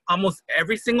far as almost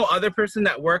every single other person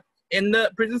that worked in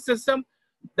the prison system,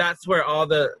 that's where all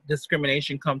the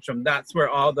discrimination comes from. That's where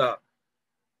all the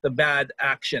bad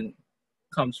action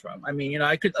comes from. I mean, you know,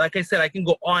 I could, like I said, I can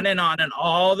go on and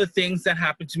all the things that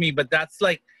happened to me, but that's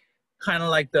like kind of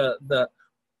like the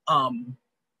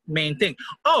main thing.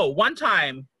 Oh, one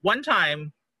time, one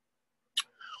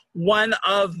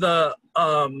of the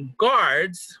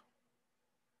guards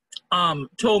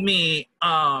told me,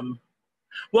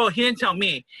 well, he didn't tell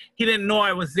me. He didn't know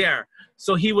I was there.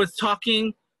 So he was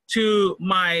talking to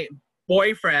my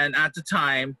boyfriend at the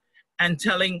time and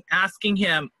asking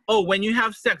him, oh, when you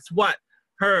have sex, what?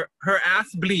 Her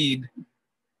ass bleed.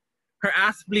 Her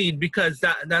ass bleed, because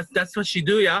that's what she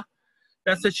do, yeah?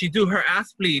 That's what she do, her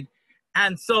ass bleed.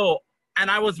 And so,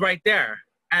 and I was right there.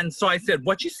 And so I said,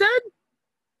 what you said?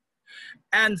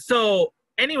 And so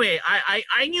anyway,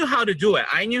 I knew how to do it.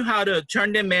 I knew how to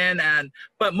turn them in,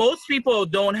 but most people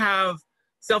don't have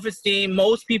self-esteem.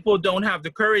 Most people don't have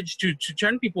the courage to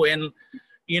turn people in,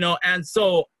 you know, and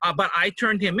so, but I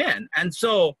turned him in. And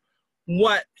so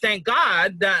thank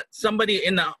God that somebody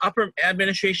in the upper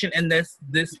administration in this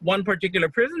one particular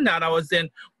prison that I was in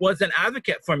was an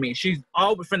advocate for me. She's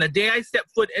from the day I stepped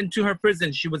foot into her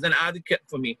prison, she was an advocate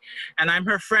for me. And I'm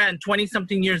her friend 20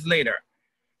 something years later.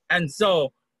 And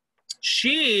so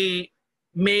she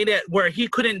made it where he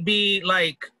couldn't be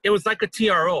like, it was like a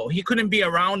TRO. He couldn't be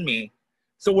around me.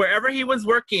 So wherever he was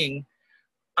working,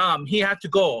 he had to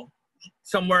go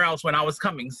somewhere else when I was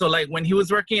coming. So like when he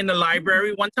was working in the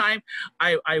library one time,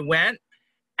 I went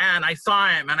and I saw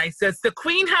him and I said, the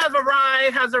queen has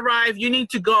arrived, you need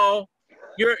to go.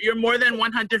 You're more than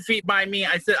 100 feet by me.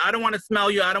 I said, I don't want to smell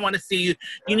you, I don't want to see you.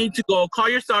 You need to go. Call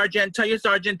your sergeant, tell your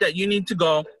sergeant that you need to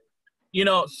go. You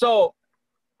know, so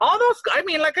all those, I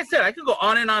mean, like I said, I could go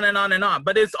on and on and on and on,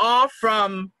 but it's all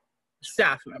from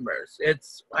staff members.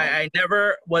 I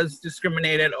never was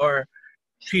discriminated or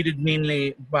treated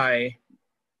meanly by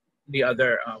the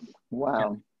other.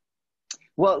 Wow.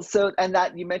 Well, so, and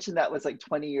that you mentioned that was like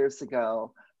 20 years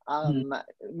ago.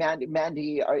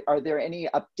 Mandy, are there any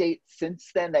updates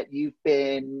since then that you've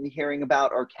been hearing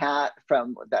about, or Kat,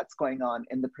 from that's going on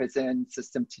in the prison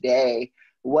system today?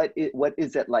 What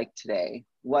is it like today?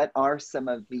 What are some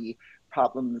of the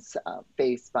problems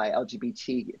faced by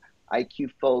LGBTIQ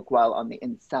folk while on the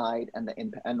inside, and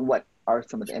what are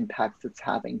some of the impacts it's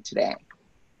having today?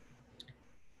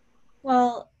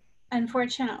 Well,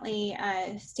 unfortunately,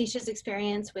 Stacie's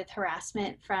experience with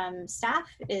harassment from staff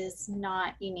is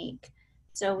not unique.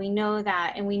 So we know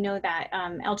that, and we know that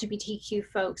LGBTQ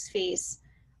folks face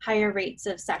higher rates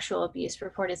of sexual abuse,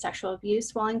 reported sexual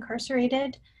abuse while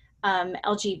incarcerated.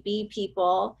 LGBT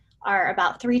people are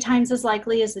about 3 times as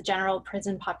likely as the general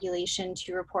prison population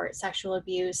to report sexual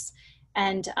abuse,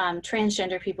 and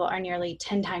transgender people are nearly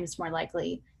 10 times more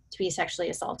likely to be sexually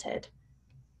assaulted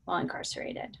while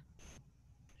incarcerated.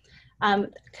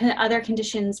 Other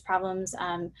conditions, problems,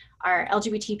 are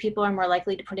LGBT people are more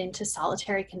likely to put into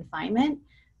solitary confinement,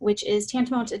 which is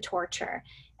tantamount to torture.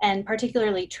 And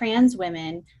particularly trans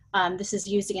women, this is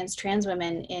used against trans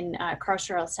women in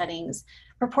carceral settings,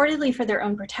 purportedly for their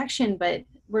own protection, but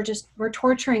we're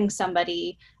torturing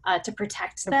somebody to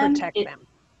protect them.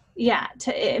 Yeah,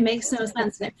 it makes no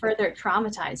sense, and it further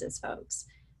traumatizes folks.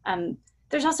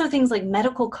 there's also things like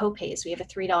medical copays. We have a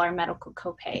 $3 medical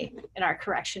copay in our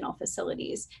correctional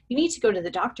facilities. You need to go to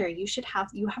the doctor. You have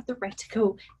the right to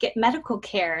go get medical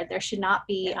care. There should not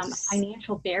be a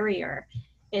financial barrier.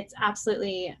 It's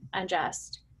absolutely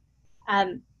unjust.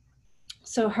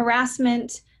 So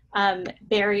harassment,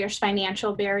 barriers,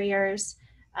 financial barriers,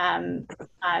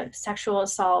 sexual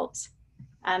assault,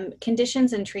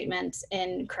 conditions and treatments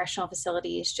in correctional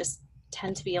facilities just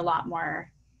tend to be a lot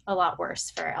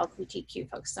worse for LGBTQ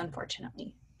folks,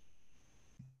 unfortunately.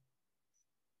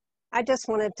 I just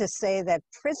wanted to say that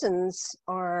prisons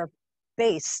are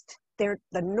based, the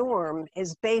norm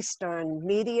is based on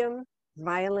medium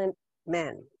violent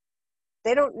men.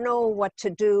 They don't know what to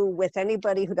do with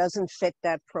anybody who doesn't fit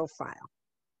that profile.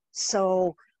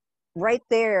 So right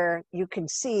there, you can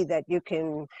see that you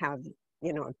can have,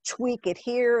 tweak it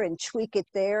here and tweak it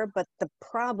there, but the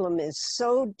problem is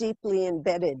so deeply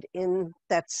embedded in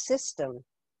that system,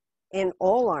 in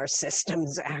all our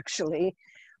systems actually,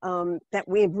 that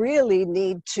we really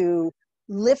need to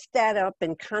lift that up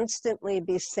and constantly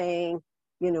be saying,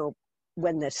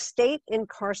 when the state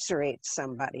incarcerates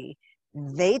somebody,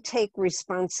 they take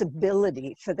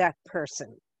responsibility for that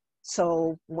person.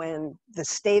 So when the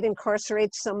state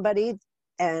incarcerates somebody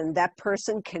and that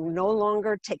person can no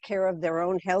longer take care of their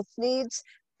own health needs,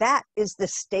 that is the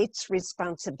state's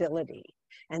responsibility.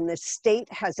 And the state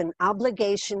has an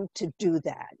obligation to do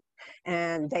that.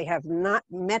 And they have not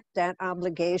met that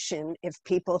obligation if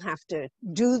people have to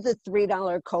do the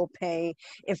 $3 copay,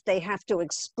 if they have to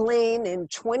explain in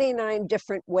 29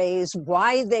 different ways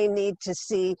why they need to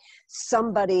see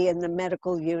somebody in the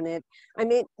medical unit. I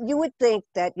mean, you would think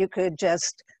that you could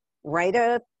just write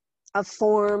a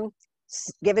form,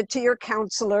 give it to your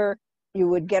counselor, you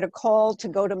would get a call to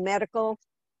go to medical.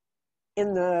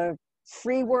 In the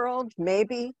free world,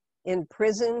 maybe. In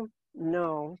prison,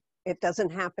 no. It doesn't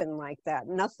happen like that.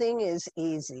 Nothing is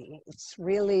easy. It's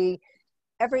really,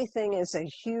 everything is a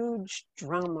huge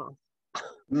drama.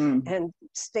 And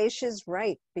Stacia's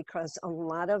right, because a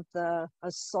lot of the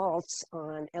assaults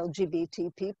on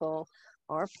LGBT people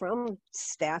are from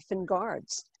staff and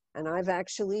guards. And I've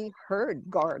actually heard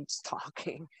guards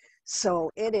talking. So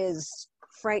it is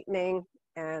frightening,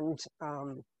 and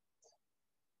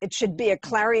it should be a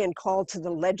clarion call to the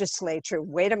legislature.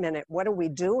 Wait a minute, what are we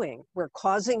doing? We're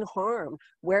causing harm.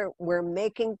 We're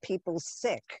making people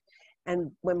sick.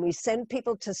 And when we send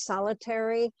people to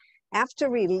solitary, after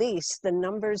release, the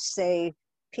numbers say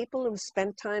people who've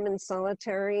spent time in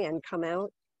solitary and come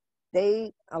out,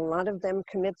 a lot of them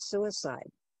commit suicide.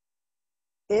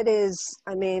 It is,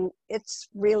 I mean, it's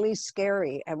really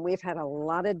scary. And we've had a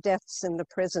lot of deaths in the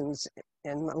prisons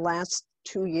in the last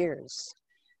 2 years.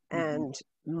 And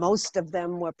most of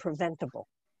them were preventable.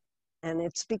 And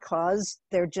it's because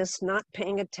they're just not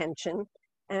paying attention.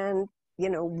 And,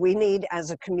 we need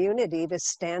as a community to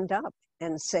stand up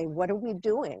and say, what are we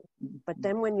doing? But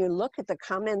then when you look at the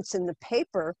comments in the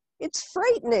paper, it's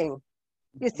frightening.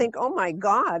 You think, oh my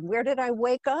God, where did I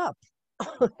wake up?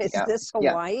 Is this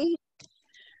Hawaii? Yeah.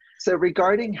 So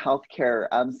regarding healthcare,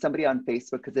 somebody on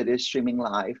Facebook, because it is streaming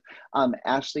live,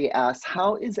 Ashley asked,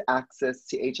 how is access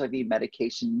to HIV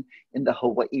medication in the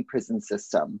Hawaii prison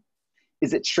system?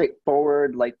 Is it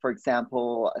straightforward, like, for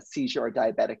example, a seizure or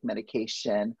diabetic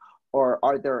medication, or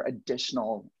are there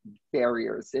additional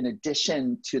barriers? In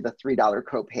addition to the $3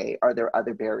 copay, are there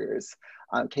other barriers?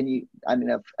 I don't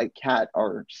know if Kat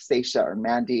or Stacia or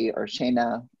Mandy or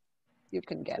Shayna, you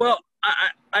can get it.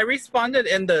 I responded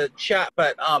in the chat,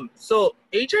 but so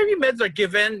HIV meds are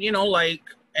given, like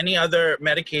any other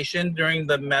medication during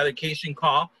the medication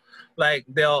call. Like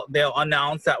they'll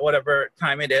announce at whatever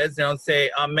time it is, they'll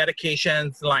say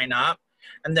medications line up,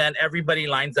 and then everybody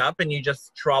lines up and you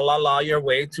just tra-la-la your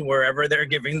way to wherever they're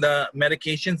giving the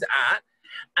medications at.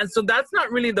 And so that's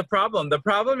not really the problem. The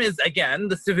problem is, again,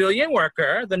 the civilian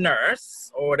worker, the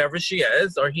nurse, or whatever she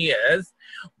is or he is,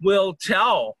 will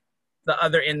tell the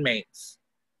other inmates,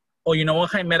 oh, you know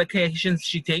what kind of medications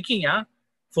she taking, yeah?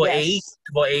 For AIDS.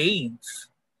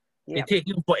 Yep. They're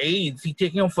taking them for AIDS. He's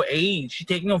taking them for AIDS. She's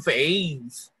taking them for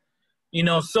AIDS.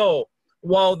 So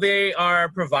while they are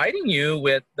providing you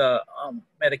with the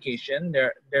medication,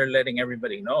 they're letting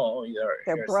everybody know.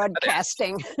 They're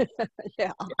broadcasting.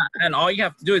 Yeah. And all you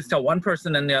have to do is tell one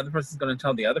person, and the other person's going to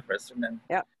tell the other person.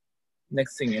 And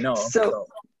next thing you know. So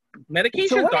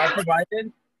medications are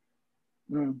provided.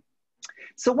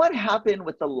 So what happened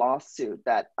with the lawsuit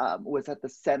that was at the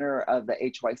center of the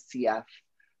HYCF?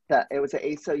 That it was an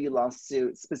ACLU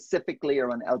lawsuit specifically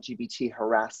around LGBT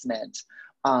harassment.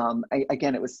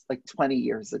 Again, it was like 20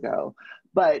 years ago,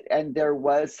 and there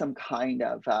was some kind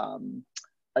of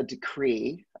a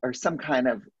decree or some kind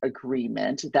of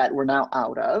agreement that we're now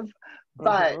out of.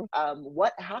 But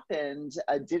what happened?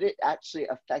 Did it actually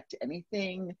affect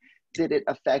anything? Did it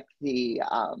affect the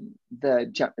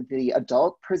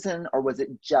adult prison, or was it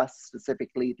just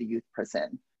specifically the youth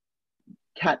prison?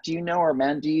 Kat, do you know, or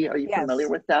Mandy, are you familiar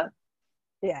with that?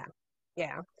 Yeah.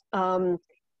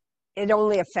 It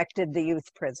only affected the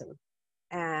youth prison.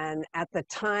 And at the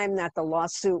time that the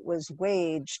lawsuit was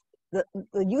waged, the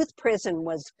youth prison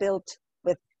was built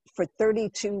for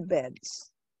 32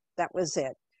 beds. That was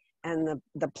it. And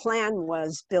the plan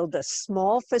was build a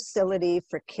small facility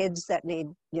for kids that need,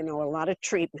 a lot of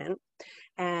treatment.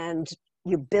 And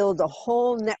you build a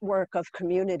whole network of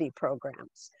community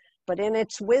programs. But in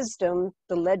its wisdom,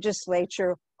 the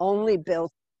legislature only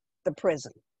built the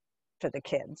prison for the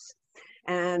kids.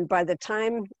 And by the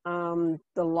time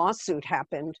the lawsuit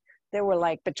happened, there were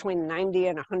like between 90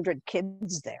 and 100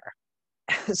 kids there.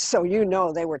 So,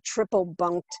 they were triple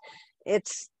bunked. It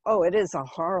is a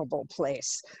horrible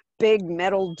place. Big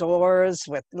metal doors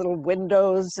with little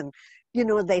windows. And,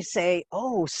 they say,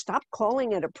 oh, stop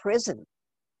calling it a prison.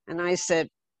 And I said,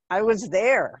 I was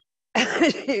there.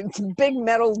 It's a big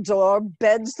metal door,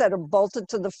 beds that are bolted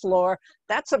to the floor.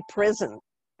 That's a prison.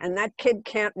 And that kid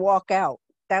can't walk out.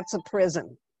 That's a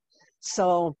prison.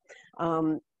 So,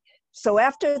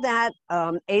 after that,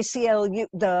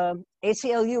 the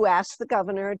ACLU asked the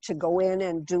governor to go in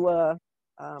and do an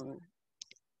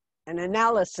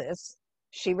analysis.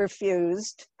 She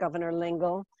refused, Governor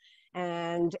Lingle,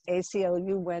 and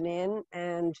ACLU went in,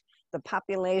 and the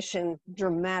population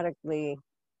dramatically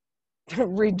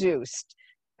reduced.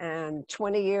 And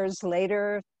 20 years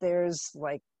later, there's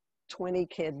like 20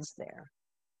 kids there.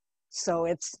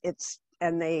 So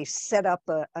and they set up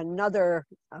another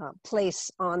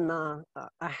place on a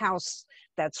house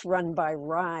that's run by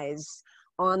Rise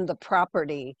on the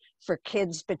property for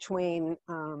kids between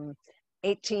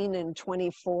 18 and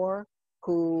 24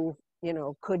 who,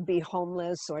 could be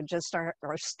homeless or just are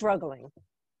struggling.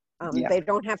 They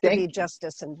don't have to be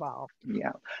justice involved.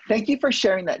 Yeah. Thank you for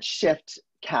sharing that shift,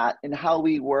 Kat, and how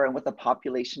we were and what the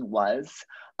population was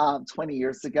 20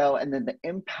 years ago, and then the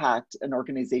impact an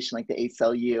organization like the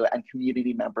ACLU and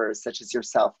community members such as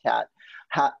yourself, Kat,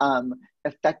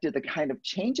 affected, the kind of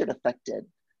change it affected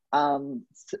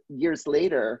years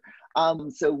later.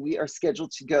 So we are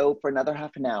scheduled to go for another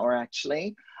half an hour,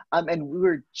 actually. And we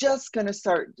were just going to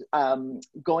start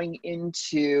going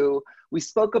into, we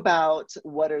spoke about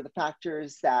what are the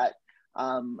factors that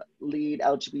lead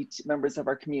LGBT members of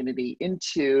our community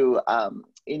into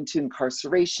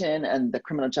incarceration and the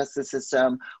criminal justice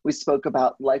system. We spoke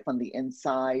about life on the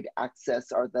inside,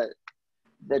 access, or the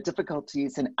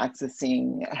difficulties in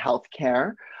accessing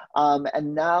healthcare.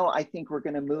 And now I think we're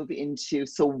going to move into,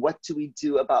 so what do we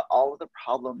do about all of the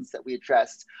problems that we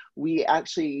addressed? We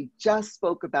actually just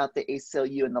spoke about the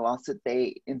ACLU and the lawsuit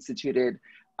they instituted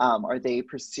or they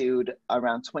pursued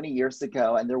around 20 years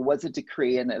ago. And there was a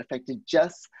decree, and it affected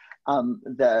just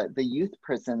the youth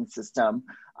prison system,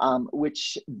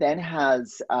 which then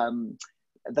has,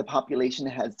 the population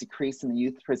has decreased in the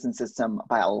youth prison system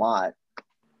by a lot.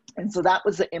 And so that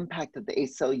was the impact that the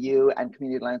ACLU and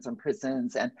Community Alliance on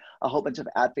Prisons and a whole bunch of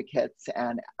advocates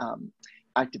and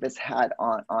activists had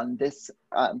on this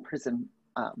prison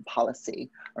policy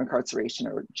or incarceration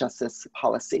or justice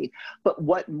policy. But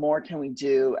what more can we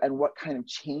do, and what kind of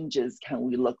changes can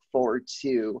we look forward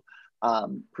to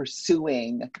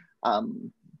pursuing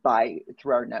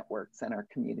through our networks and our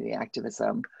community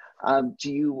activism?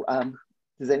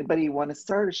 Does anybody want to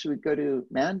start, or should we go to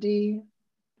Mandy?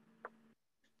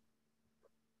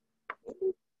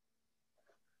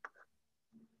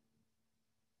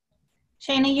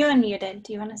 Shayna, you unmuted.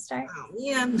 Do you want to start? Oh,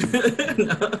 yeah.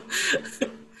 No.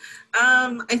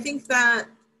 I think that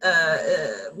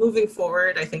moving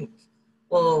forward, everyone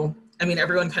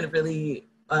kind of really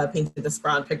painted this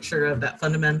broad picture of that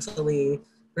fundamentally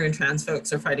queer and trans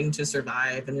folks are fighting to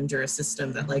survive and endure a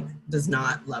system that does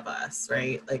not love us,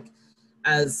 right?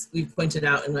 As we've pointed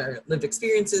out in our lived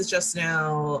experiences just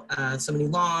now, so many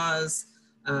laws,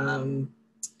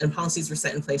 and policies were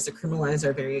set in place to criminalize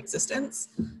our very existence.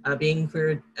 Being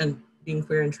queer and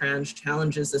trans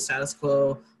challenges the status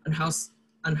quo on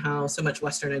how so much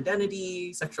Western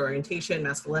identity, sexual orientation,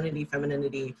 masculinity,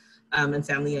 femininity, and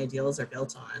family ideals are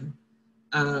built on.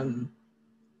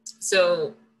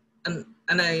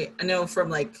 I know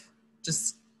from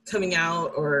just coming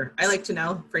out, or I like to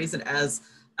now phrase it as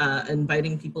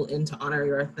inviting people in to honor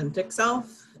your authentic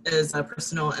self is a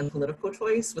personal and political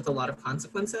choice with a lot of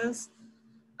consequences.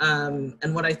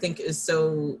 And what I think is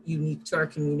so unique to our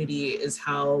community is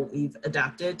how we've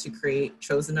adapted to create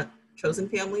chosen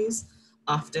families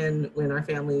often when our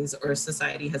families or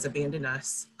society has abandoned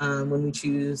us, when we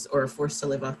choose or are forced to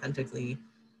live authentically.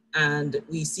 And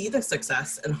we see the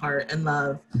success and heart and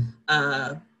love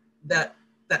that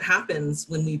happens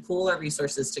when we pool our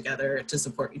resources together to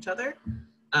support each other.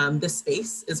 This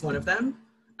space is one of them.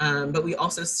 But we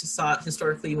also saw it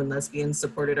historically when lesbians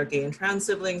supported our gay and trans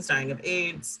siblings dying of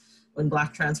AIDS, when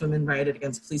Black trans women rioted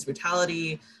against police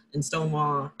brutality in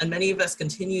Stonewall, and many of us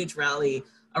continue to rally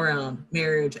around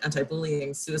marriage,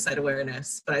 anti-bullying, suicide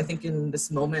awareness. But I think in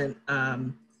this moment,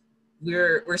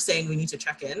 we're saying we need to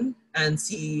check in and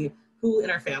see who in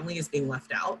our family is being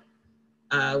left out.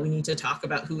 We need to talk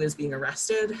about who is being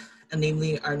arrested, and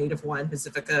namely our Native Hawaiian,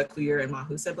 Pacifica, queer, and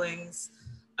Mahu siblings.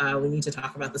 We need to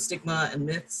talk about the stigma and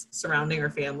myths surrounding our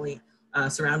family,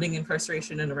 surrounding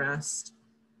incarceration and arrest.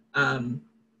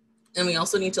 And we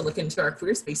also need to look into our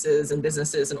queer spaces and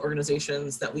businesses and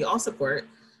organizations that we all support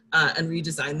and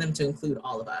redesign them to include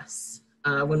all of us.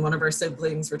 When one of our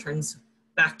siblings returns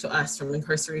back to us from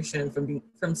incarceration,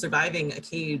 from surviving a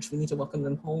cage, we need to welcome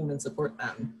them home and support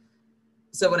them.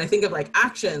 So when I think of like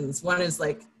actions, one is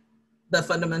like the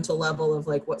fundamental level of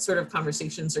like, what sort of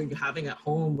conversations are you having at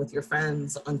home with your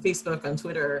friends, on Facebook, on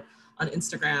Twitter, on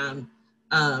Instagram,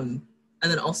 and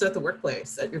then also at the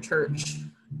workplace, at your church.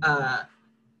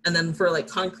 And then for like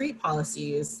concrete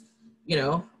policies, you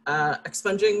know,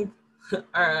 expungement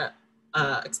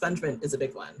is a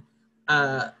big one.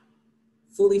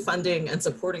 Fully funding and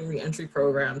supporting reentry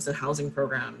programs and housing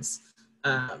programs,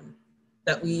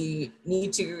 that we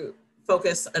need to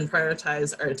focus and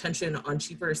prioritize our attention on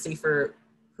cheaper, safer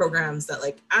programs that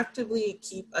like actively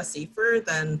keep us safer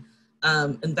than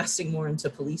investing more into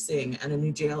policing and a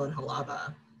new jail in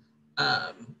Halava.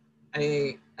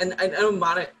 I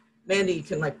know Mandy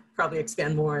can like probably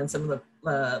expand more on some of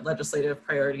the legislative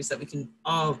priorities that we can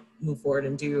all move forward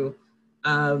and do.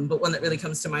 But one that really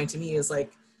comes to mind to me is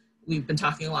like, we've been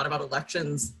talking a lot about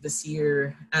elections this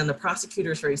year, and the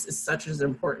prosecutor's race is such an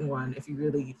important one if you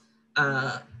really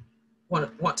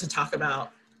want to talk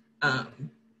about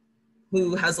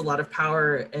who has a lot of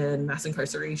power in mass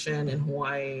incarceration in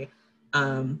Hawaii,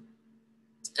 and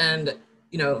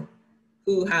you know,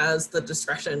 who has the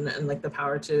discretion and like the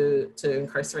power to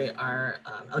incarcerate our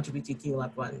LGBTQ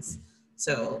loved ones.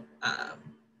 So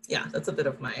yeah, that's a bit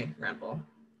of my ramble.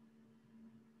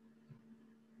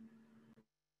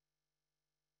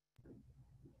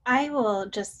 I will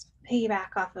just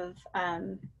piggyback off of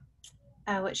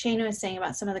what Shayna was saying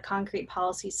about some of the concrete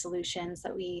policy solutions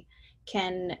that we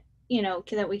can, you know,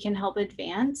 that we can help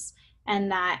advance,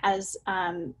 and that as,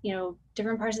 you know,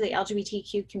 different parts of the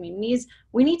LGBTQ communities,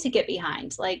 we need to get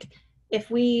behind. Like, if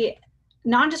we,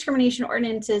 non-discrimination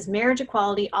ordinances, marriage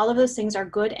equality, all of those things are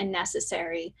good and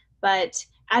necessary, but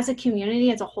as a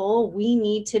community as a whole, we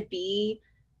need to be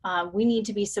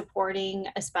supporting,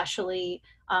 especially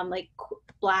like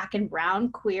Black and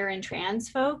brown, queer and trans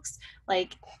folks,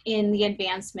 like in the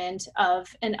advancement of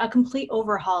a complete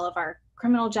overhaul of our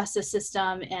criminal justice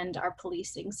system and our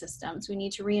policing systems. We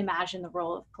need to reimagine the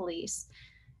role of police.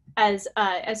 As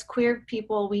queer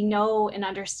people, we know and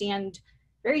understand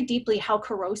very deeply how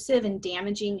corrosive and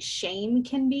damaging shame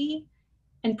can be.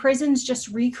 And prisons just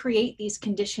recreate these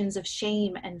conditions of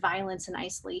shame and violence and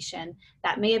isolation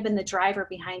that may have been the driver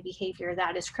behind behavior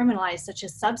that is criminalized, such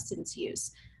as substance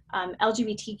use.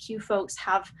 LGBTQ folks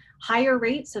have higher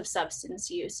rates of substance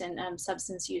use and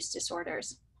substance use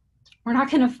disorders. We're not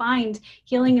going to find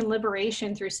healing and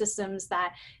liberation through systems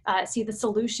that see the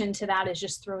solution to that is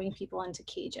just throwing people into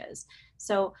cages.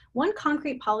 So one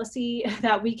concrete policy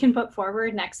that we can put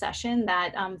forward next session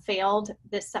that failed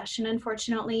this session,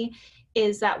 unfortunately,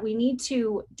 is that we need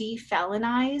to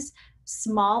defelonize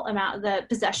the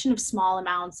possession of small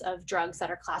amounts of drugs that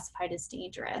are classified as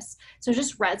dangerous. So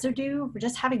just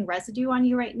having residue on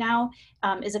you right now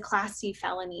is a Class C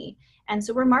felony. And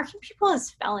so we're marking people as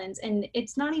felons, and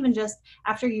it's not even just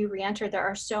after you re-enter.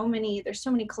 There's so many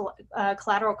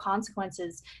collateral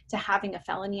consequences to having a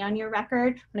felony on your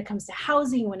record when it comes to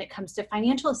housing, when it comes to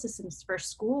financial assistance for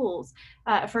school,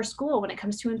 when it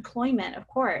comes to employment, of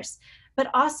course. But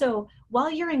also,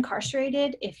 while you're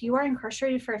incarcerated, if you are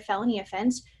incarcerated for a felony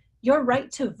offense, your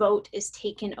right to vote is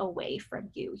taken away from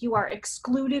you. You are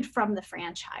excluded from the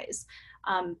franchise.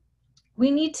 We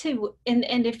need to, and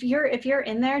if you're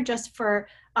in there just for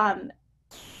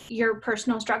your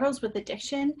personal struggles with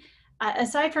addiction,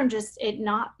 aside from just it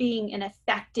not being an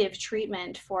effective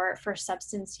treatment for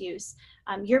substance use,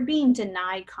 you're being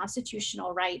denied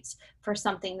constitutional rights for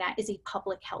something that is a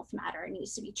public health matter. It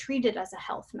needs to be treated as a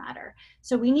health matter.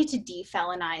 So we need to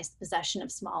defelonize possession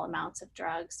of small amounts of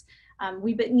drugs.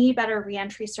 We need better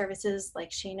reentry services,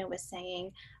 like Shayna was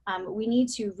saying. We need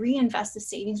to reinvest the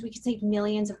savings. We could save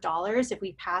millions of dollars if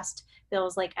we passed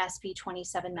bills like SB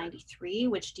 2793,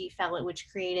 which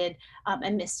created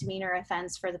a misdemeanor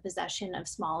offense for the possession of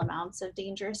small amounts of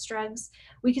dangerous drugs.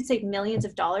 We could save millions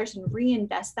of dollars and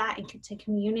reinvest that into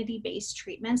community-based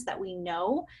treatments that we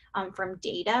know from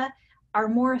data are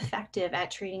more effective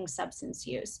at treating substance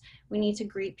use. We need to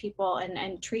greet people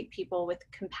and treat people with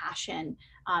compassion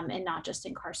and not just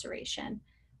incarceration.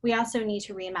 We also need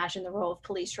to reimagine the role of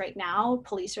police. Right now,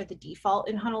 police are the default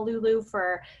in Honolulu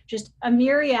for just a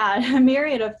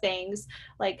myriad of things,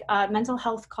 like mental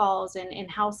health calls and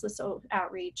houseless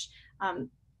outreach.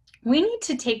 We need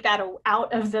to take that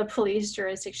out of the police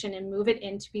jurisdiction and move it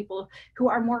into people who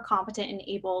are more competent and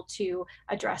able to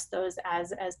address those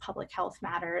as public health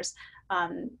matters,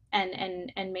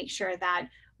 and make sure that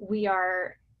we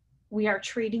are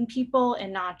treating people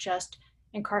and not just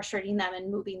incarcerating them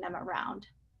and moving them around.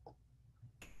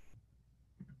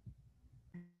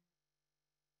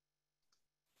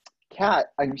 Kat,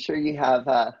 I'm sure you have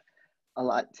a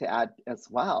lot to add as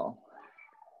well.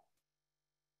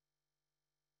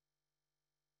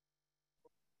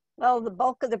 Well, the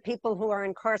bulk of the people who are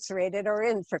incarcerated are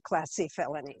in for Class C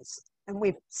felonies. And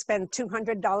we spend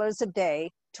 $200 a day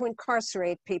to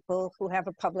incarcerate people who have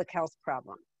a public health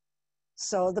problem.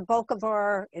 So the bulk of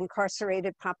our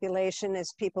incarcerated population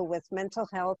is people with mental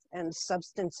health and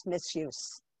substance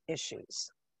misuse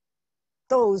issues.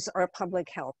 Those are public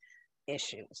health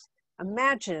issues.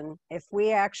 Imagine if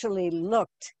we actually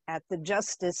looked at the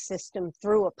justice system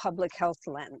through a public health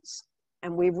lens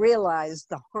and we realized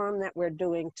the harm that we're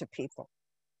doing to people.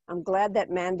 I'm glad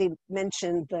that Mandy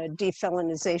mentioned the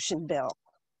defelonization bill.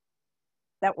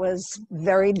 That was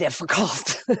very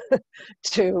difficult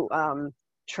to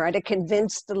try to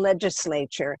convince the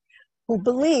legislature, who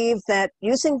believe that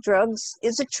using drugs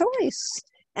is a choice.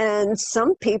 And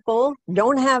some people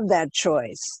don't have that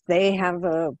choice. They have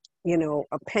a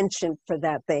penchant for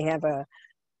that. They have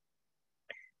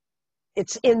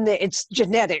it's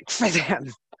genetic for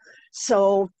them.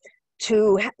 So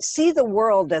to see the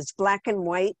world as black and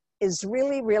white is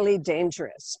really, really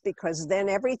dangerous, because then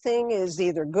everything is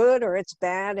either good or it's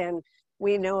bad, and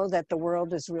we know that the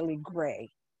world is really gray,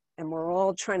 and we're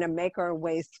all trying to make our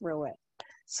way through it.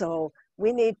 So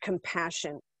we need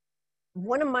compassion.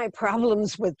 One of my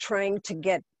problems with trying to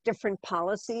get different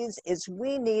policies is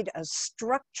we need a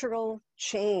structural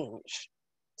change.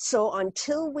 So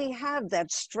until we have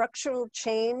that structural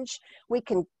change, we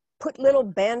can put little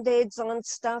Band-Aids on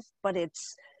stuff, but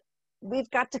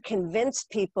we've got to convince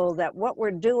people that what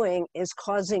we're doing is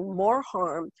causing more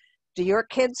harm. Do your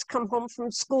kids come home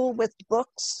from school with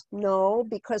books? No,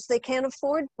 because they can't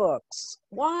afford books.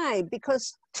 Why?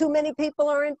 Because too many people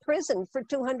are in prison for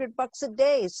 $200 a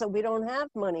day, so we don't have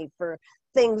money for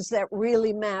things that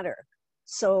really matter.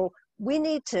 So we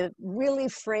need to really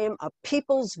frame a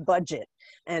people's budget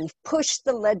and push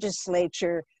the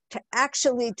legislature to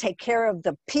actually take care of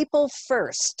the people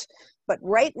first. But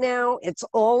right now, it's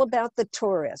all about the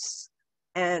tourists.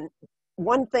 And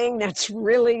one thing that's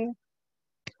really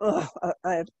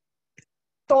a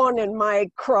thorn in my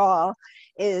craw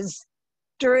is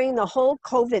during the whole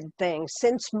COVID thing,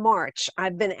 since March,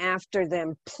 I've been after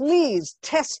them. Please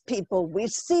test people. We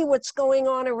see what's going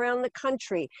on around the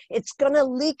country. It's going to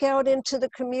leak out into the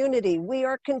community. We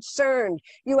are concerned.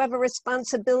 You have a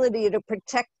responsibility to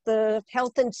protect the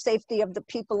health and safety of the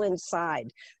people inside.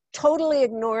 Totally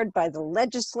ignored by the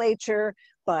legislature,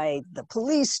 by the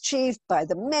police chief, by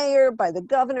the mayor, by the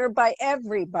governor, by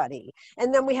everybody.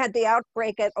 And then we had the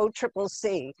outbreak at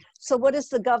OCCC. So what does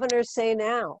the governor say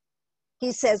now?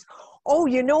 He says, oh,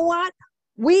 you know what?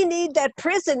 We need that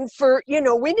prison for,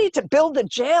 we need to build a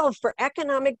jail for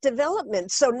economic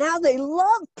development. So now they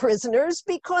love prisoners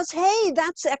because, hey,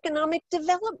 that's economic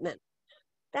development.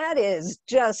 That is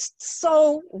just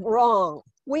so wrong.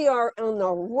 We are on the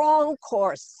wrong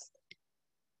course.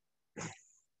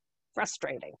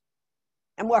 Frustrating.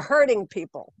 And we're hurting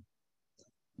people.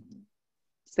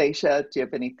 Stacia, do you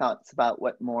have any thoughts about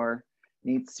what more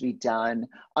needs to be done?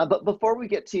 But before we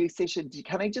get to Stacia,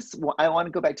 I want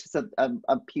to go back to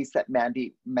a piece that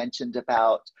Mandy mentioned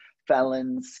about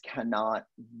felons cannot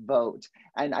vote.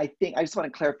 And I just want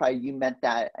to clarify, you meant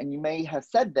that, and you may have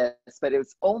said this, but it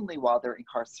was only while they're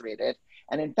incarcerated.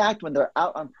 And in fact, when they're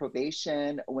out on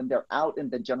probation, when they're out in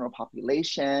the general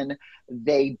population,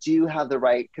 they do have the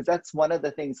right, because that's one of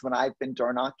the things when I've been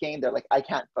door knocking, they're like, I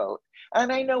can't vote.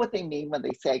 And I know what they mean when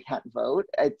they say I can't vote.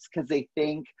 It's because they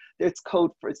think it's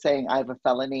code for saying I have a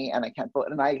felony and I can't vote.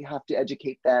 And I have to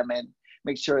educate them and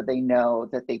make sure they know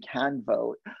that they can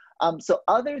vote. So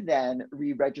other than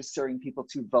re-registering people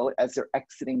to vote as they're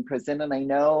exiting prison, and I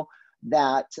know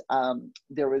that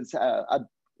there was a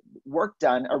work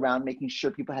done around making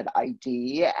sure people had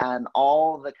ID and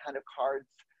all the kind of cards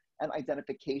and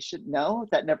identification. No,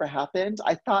 that never happened.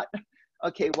 I thought,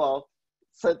 okay, well,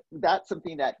 so that's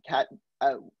something that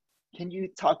can you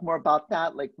talk more about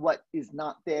that? Like what is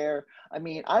not there? I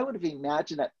mean, I would have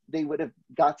imagined that they would have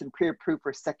gotten pre-approved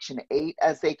for Section 8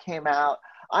 as they came out.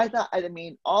 I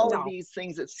mean, all of these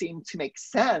things that seem to make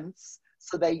sense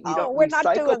so that you don't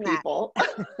recycle people.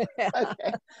 Okay.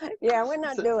 Yeah, we're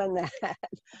not doing that.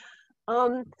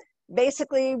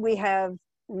 Basically, we have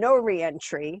no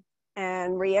reentry,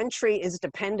 and reentry is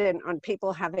dependent on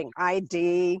people having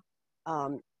ID,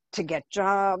 to get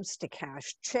jobs, to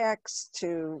cash checks,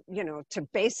 to, you know, to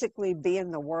basically be in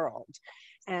the world.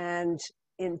 And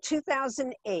in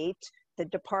 2008, the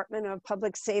Department of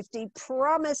Public Safety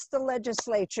promised the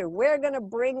legislature, we're going to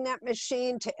bring that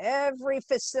machine to every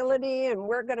facility and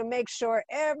we're going to make sure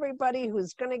everybody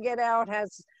who's going to get out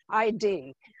has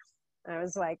ID. I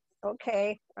was like,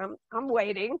 okay, I'm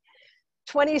waiting.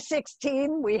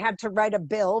 2016, we had to write a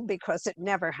bill because it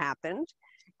never happened.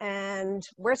 And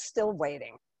we're still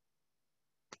waiting.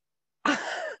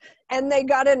 And they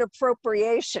got an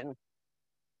appropriation.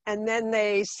 And then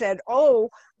they said, oh,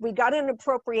 we got an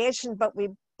appropriation, but we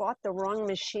bought the wrong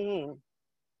machine.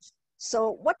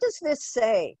 So what does this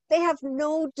say? They have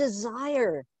no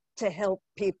desire to help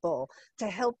people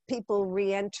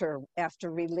re-enter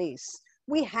after release.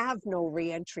 We have no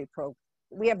re-entry program.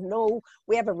 We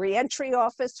have a re-entry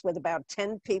office with about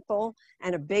 10 people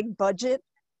and a big budget.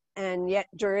 And yet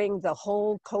during the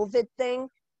whole COVID thing,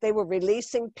 they were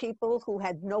releasing people who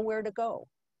had nowhere to go.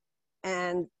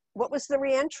 And what was the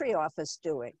reentry office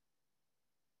doing?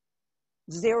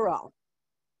 Zero.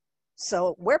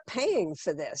 So we're paying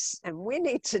for this, and we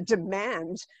need to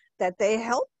demand that they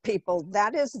help people.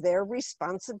 That is their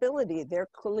responsibility, their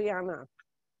kuleana.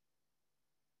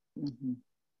 Mm-hmm.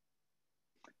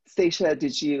 Stacia,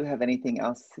 did you have anything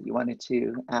else that you wanted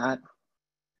to add?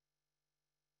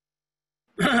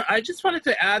 I just wanted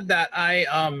to add that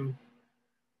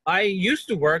I used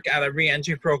to work at a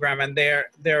re-entry program, and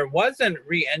there was a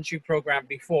re-entry program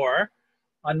before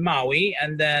on Maui,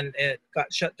 and then it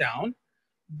got shut down.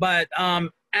 But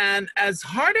and as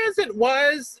hard as it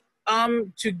was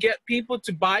to get people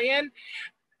to buy in,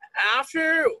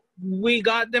 after we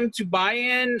got them to buy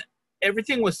in,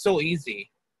 everything was so easy.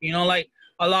 You know, like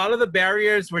a lot of the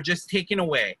barriers were just taken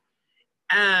away.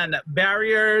 And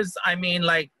barriers, I mean,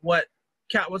 like what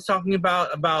Kat was talking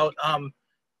about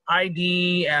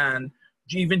ID and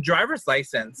even driver's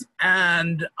license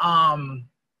and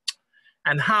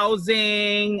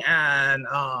housing and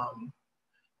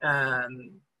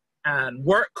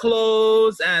work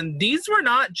clothes, and these were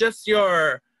not just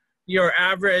your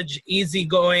average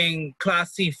easygoing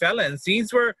Class C felons.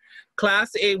 These were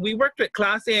Class A. We worked with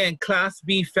Class A and Class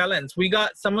B felons. We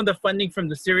got some of the funding from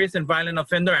the Serious and Violent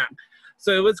Offender Act.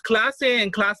 So it was Class A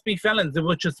and Class B felons,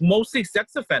 which was mostly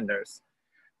sex offenders.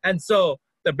 And so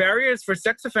the barriers for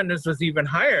sex offenders was even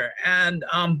higher. And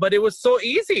but it was so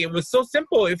easy. It was so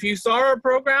simple. If you saw our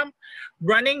program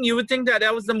running, you would think that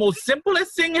that was the most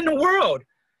simplest thing in the world.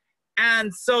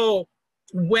 And so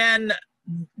when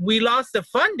we lost the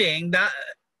funding,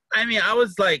 I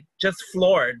was like just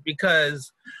floored,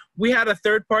 because we had a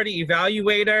third-party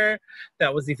evaluator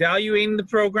that was evaluating the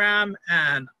program,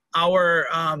 and our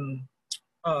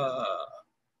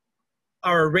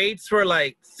rates were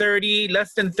like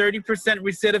less than 30%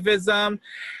 recidivism,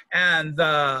 and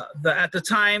at the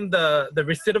time the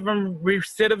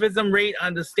recidivism rate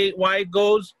on the statewide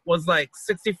goals was like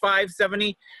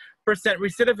 65-70%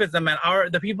 recidivism,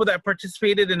 and the people that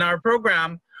participated in our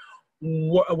program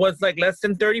was like less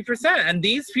than 30%. And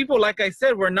these people, like I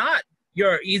said, were not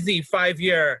your easy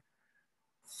 5-year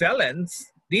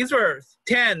felons. These were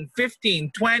 10,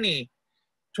 15, 20,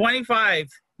 25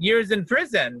 years in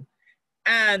prison.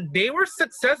 And they were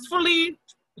successfully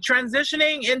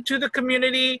transitioning into the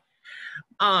community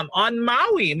on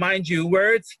Maui, mind you,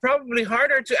 where it's probably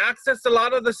harder to access a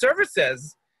lot of the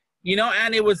services, you know,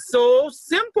 and it was so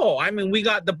simple. I mean, we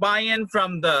got the buy-in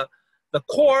from the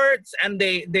courts, and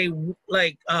they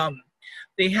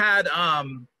had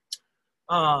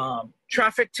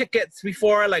traffic tickets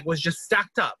before, like, was just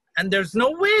stacked up. And there's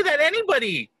no way that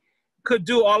anybody could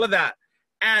do all of that.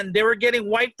 And they were getting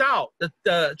wiped out.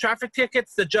 The traffic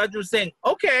tickets, the judge was saying,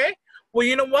 okay, well,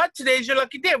 you know what? Today's your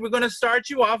lucky day. We're going to start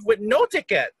you off with no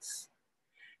tickets.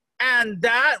 And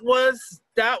that was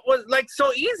like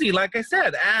so easy, like I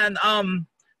said. And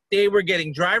they were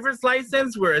getting driver's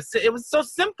license. It was so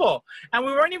simple. And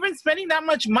we weren't even spending that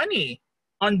much money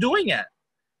on doing it,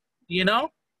 you know?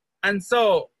 And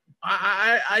so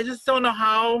I just don't know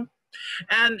how.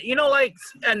 And, you know, like,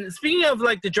 and speaking of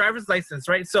like the driver's license,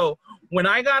 right? So when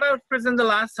I got out of prison the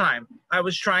last time, I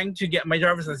was trying to get my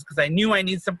driver's license because I knew I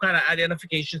need some kind of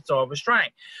identification. So I was trying.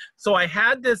 So I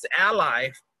had this ally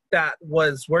that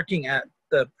was working at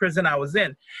the prison I was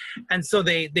in. And so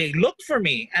they looked for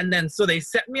me. And then, so they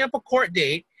set me up a court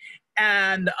date.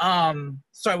 And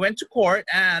so I went to court,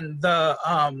 and the,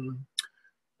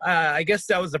 I guess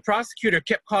that was the prosecutor,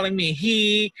 kept calling me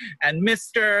he and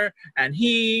Mr. and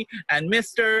he and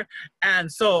Mr.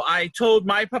 And so I told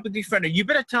my public defender, you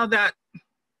better tell that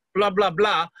blah, blah,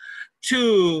 blah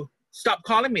to stop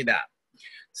calling me that.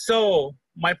 So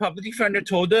my public defender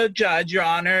told the judge, Your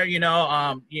Honor, you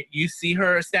know, you see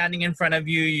her standing in front of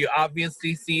you. You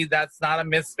obviously see that's not a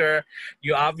Mr.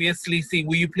 You obviously see,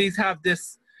 will you please have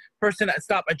this person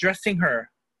stop addressing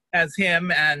her as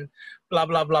him and blah,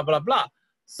 blah, blah, blah, blah.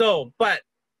 So, but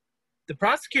the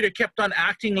prosecutor kept on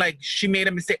acting like she made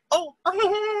a mistake. Oh,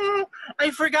 I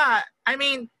forgot. I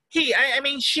mean, I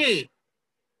mean, she,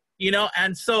 you know,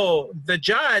 and so the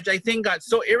judge, I think, got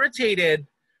so irritated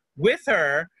with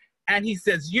her, and he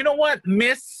says, you know what,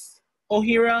 Miss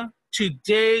Ohira,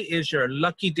 today is your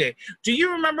lucky day. Do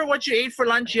you remember what you ate for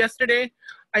lunch yesterday?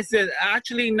 I said,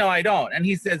 actually, no, I don't. And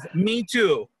he says, me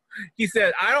too. He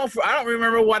said, I don't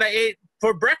remember what I ate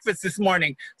for breakfast this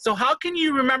morning. So how can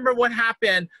you remember what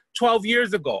happened 12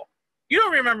 years ago? You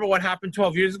don't remember what happened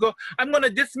 12 years ago. I'm going to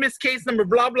dismiss case number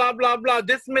blah, blah, blah, blah,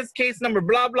 dismiss case number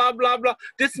blah, blah, blah, blah,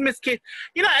 dismiss case.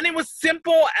 You know, and it was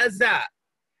simple as that.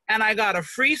 And I got a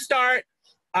free start.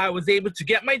 I was able to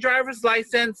get my driver's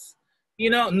license, you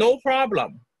know, no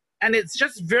problem. And it's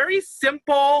just very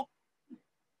simple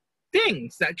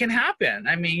things that can happen.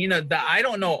 I mean, you know, I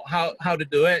don't know how to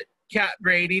do it.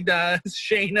 Brady does,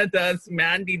 Shayna does,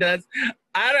 Mandy does.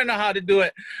 I don't know how to do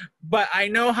it, but I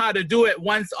know how to do it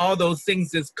once all those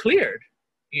things is cleared,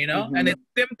 you know? And it's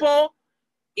simple,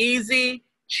 easy,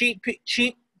 cheap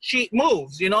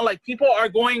moves, you know? Like, people are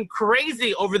going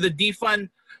crazy over the defund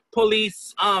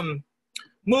police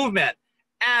movement.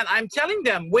 And I'm telling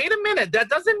them, wait a minute, that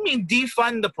doesn't mean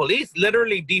defund the police,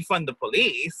 literally defund the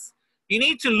police. You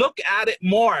need to look at it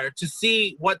more to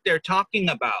see what they're talking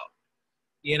about.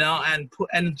 You know,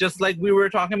 and just like we were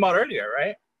talking about earlier,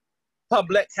 right?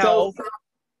 Public health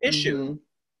issue.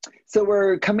 So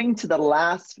we're coming to the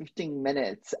last 15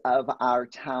 minutes of our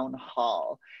town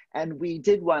hall. And we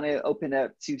did want to open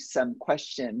up to some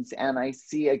questions. And I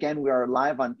see, again, we are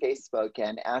live on Facebook,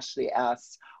 and Ashley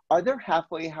asks, are there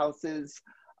halfway houses?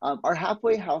 Are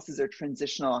halfway houses or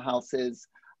transitional houses,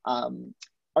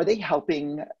 are they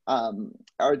helping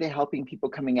people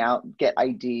coming out get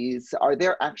IDs? Are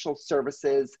there actual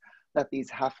services that these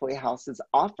halfway houses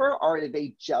offer, or are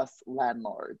they just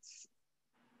landlords?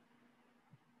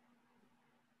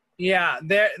 Yeah,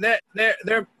 they're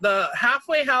the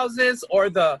halfway houses or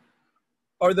the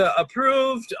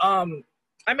approved. I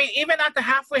mean, even at the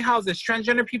halfway houses,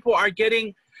 transgender people are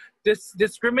getting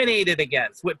discriminated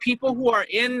against. With people who are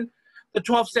in the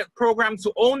 12-step programs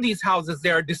who own these houses,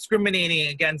 they are discriminating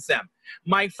against them.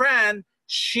 My friend,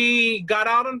 she got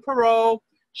out on parole.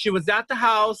 She was at the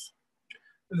house.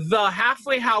 The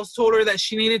halfway house told her that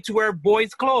she needed to wear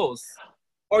boys' clothes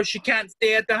or she can't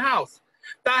stay at the house.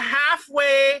 The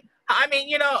halfway, I mean,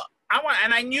 you know,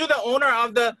 and I knew the owner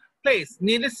of the place.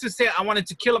 Needless to say, I wanted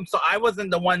to kill him, so I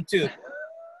wasn't the one to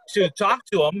talk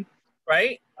to him,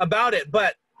 right, about it.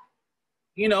 But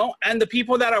you know, and the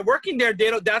people that are working there,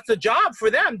 that's a job for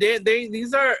them.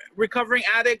 These are recovering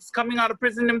addicts coming out of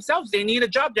prison themselves. They need a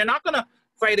job. They're not going to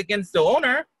fight against the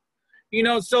owner. You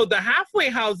know, so the halfway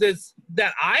houses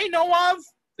that I know of,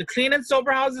 the clean and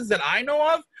sober houses that I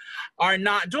know of, are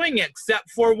not doing it, except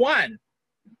for one,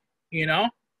 you know?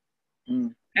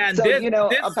 And so, you know,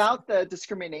 about the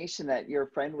discrimination that your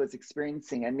friend was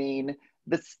experiencing, I mean,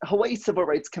 this Hawaii Civil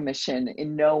Rights Commission,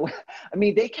 I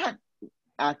mean, they can't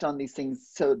act on these things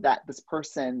so that this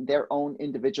person, their own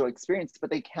individual experience,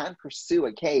 but they can pursue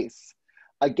a case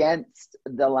against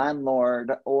the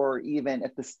landlord, or even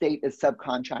if the state is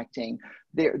subcontracting,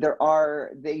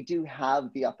 they do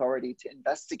have the authority to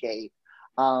investigate.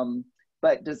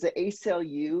 But does the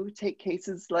ACLU take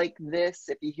cases like this?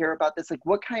 If you hear about this, like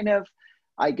what kind of,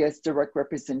 I guess, direct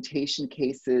representation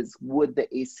cases would the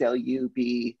ACLU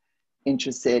be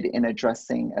interested in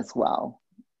addressing as well?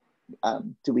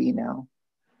 Do we know?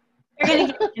 You're going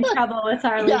to get in trouble with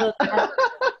our legal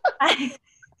department.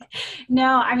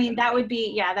 No, I mean, that would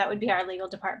be our legal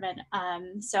department.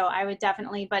 So I would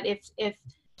definitely, but if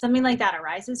something like that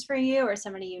arises for you or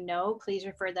somebody you know, please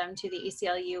refer them to the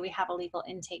ACLU. We have a legal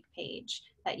intake page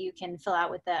that you can fill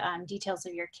out with the details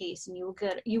of your case, and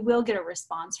you will get a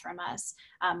response from us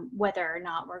whether or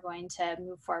not we're going to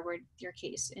move forward your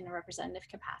case in a representative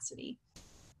capacity.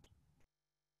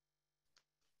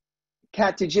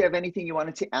 Kat, did you have anything you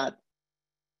wanted to add?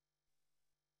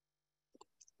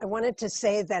 I wanted to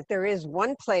say that there is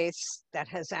one place that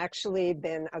has actually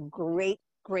been a great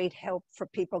help for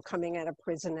people coming out of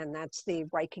prison, and that's the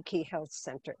Waikiki Health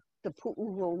Center, the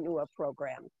Pu'uronua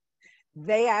program.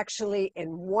 They actually,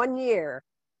 in 1 year,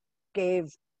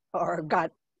 gave or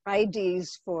got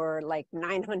IDs for like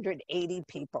 980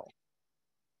 people.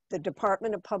 The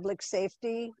Department of Public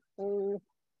Safety,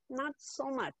 not so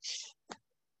much.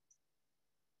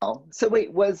 Oh, so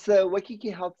wait, was the Waikiki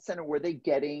Health Center, were they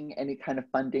getting any kind of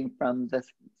funding from the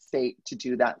state to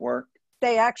do that work?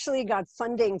 They actually got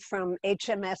funding from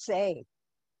HMSA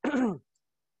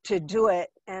to do it.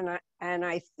 And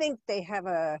I think they have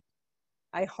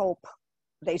I hope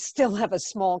they still have a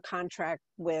small contract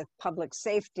with public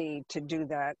safety to do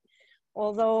that.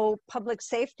 Although public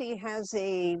safety has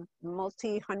a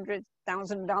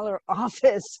multi-$100,000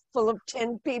 office full of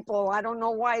 10 people. I don't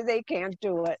know why they can't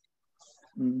do it.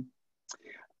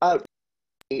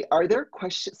 Are there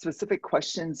specific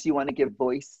questions you want to give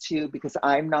voice to? Because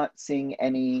I'm not seeing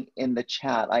any in the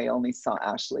chat. I only saw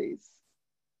Ashley's.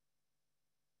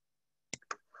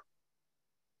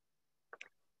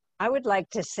 I would like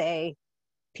to say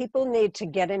people need to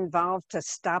get involved to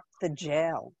stop the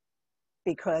jail,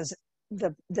 because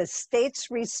the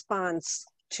state's response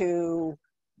to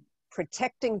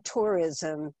protecting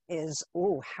tourism is,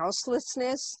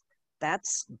 houselessness,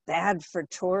 that's bad for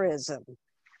tourism.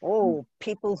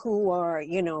 People who are,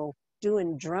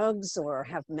 doing drugs or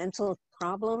have mental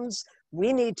problems,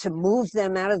 we need to move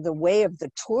them out of the way of the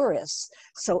tourists.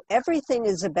 So everything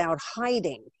is about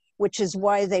hiding, which is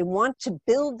why they want to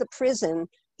build the prison,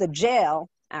 the jail,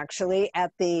 actually,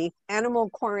 at the animal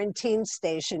quarantine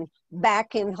station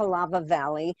back in Halava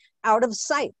Valley, out of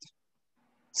sight.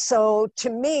 So to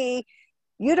me,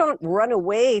 you don't run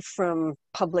away from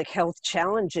public health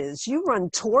challenges. You run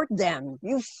toward them.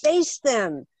 You face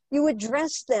them. You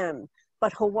address them.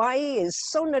 But Hawaii is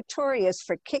so notorious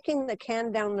for kicking the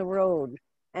can down the road.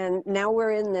 And now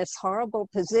we're in this horrible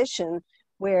position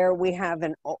where we have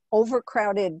an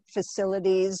overcrowded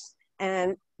facilities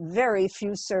and very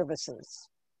few services.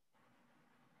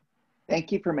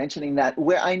 Thank you for mentioning that.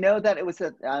 Where I know that it was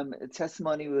a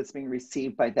testimony was being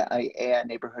received by the IAEA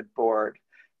neighborhood board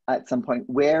at some point.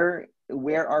 Where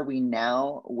are we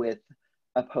now with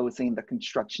opposing the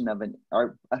construction of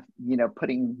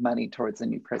putting money towards a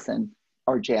new prison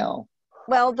or jail?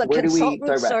 Well, the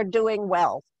consultants are doing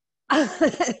well.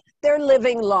 They're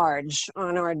living large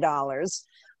on our dollars.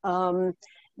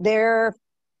 They're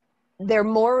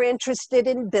more interested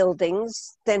in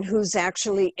buildings than who's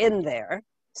actually in there.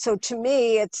 So to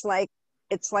me, it's like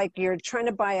you're trying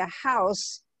to buy a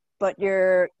house, but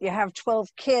you have 12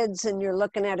 kids and you're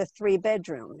looking at a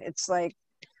 3-bedroom. It's like,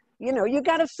 you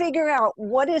got to figure out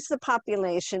what is the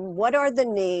population, what are the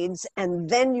needs, and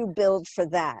then you build for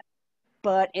that.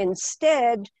 But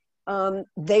instead,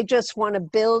 they just want to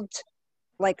build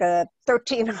like a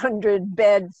 1,300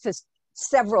 bed for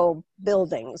several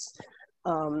buildings.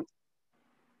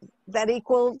 That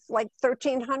equals like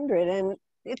 1,300, and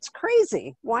it's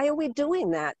crazy. Why are we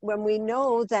doing that when we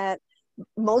know that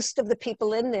most of the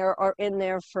people in there are in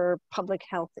there for public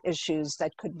health issues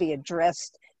that could be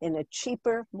addressed in a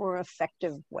cheaper, more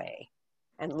effective way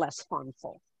and less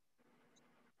harmful?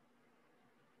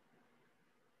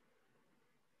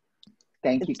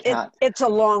 Thank you, Kat. It's a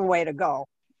long way to go.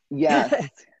 Yes.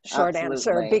 Short absolutely.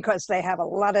 answer, because they have a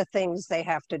lot of things they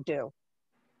have to do.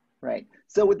 Right.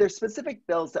 So with their specific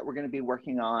bills that we're going to be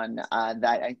working on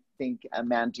that I think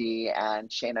Mandy and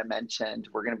Shayna mentioned,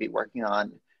 we're going to be working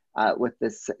on with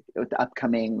the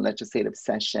upcoming legislative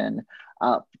session,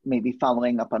 maybe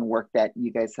following up on work that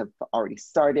you guys have already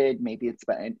started. Maybe it's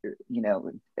about,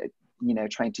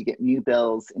 trying to get new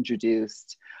bills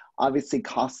introduced. Obviously,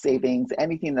 cost savings,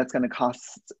 anything that's going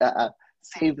to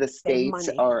save the states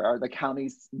or the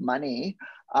county's money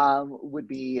would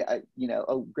be a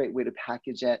great way to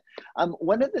package it.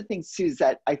 One of the things too is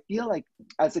that I feel like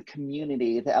as a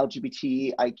community, the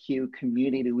LGBTIQ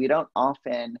community, we don't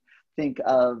often think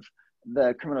of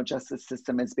the criminal justice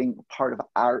system as being part of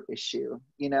our issue,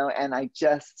 and I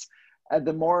just I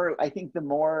think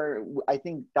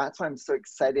that's why I'm so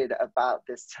excited about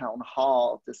this town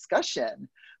hall discussion,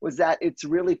 was that it's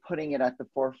really putting it at the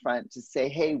forefront to say,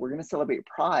 hey, we're going to celebrate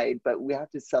Pride, but we have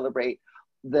to celebrate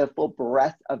the full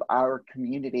breadth of our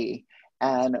community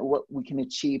and what we can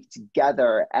achieve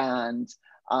together. And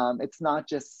it's not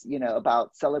just, you know,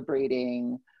 about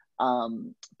celebrating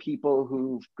people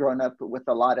who've grown up with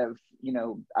a lot of, you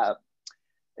know,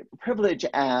 privilege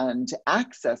and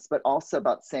access, but also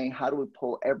about saying, how do we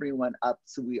pull everyone up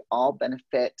so we all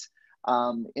benefit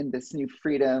in this new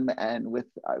freedom, and with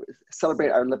celebrate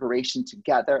our liberation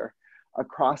together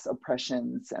across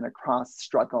oppressions and across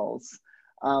struggles.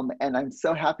 And I'm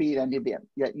so happy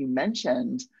that you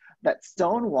mentioned that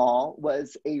Stonewall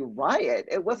was a riot.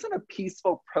 It wasn't a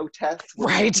peaceful protest where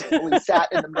Right. we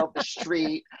sat in the middle of the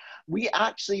street. We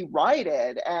actually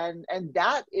rioted, and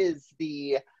that is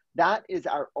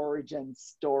our origin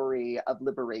story of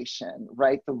liberation,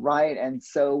 right? The riot. And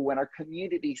so when our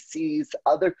community sees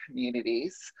other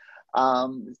communities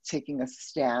taking a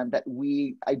stand that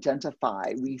we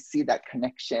identify, we see that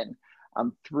connection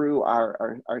through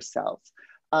ourselves.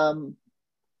 And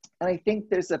I think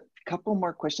there's a couple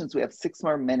more questions. We have 6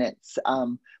 more minutes.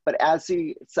 But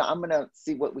so I'm gonna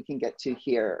see what we can get to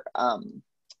here.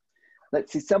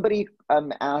 Let's see, somebody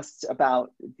asked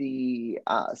about the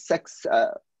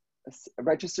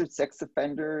registered sex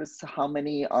offenders. How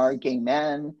many are gay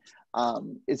men?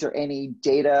 Is there any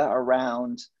data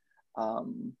around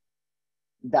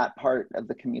that part of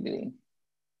the community?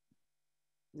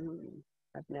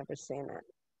 I've never seen it.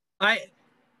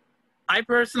 I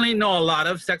personally know a lot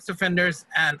of sex offenders,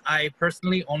 and I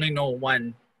personally only know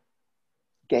one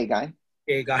gay guy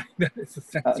that is a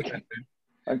sex offender.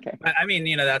 Okay. But I mean,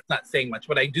 you know, that's not saying much,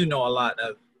 but I do know a lot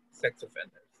of sex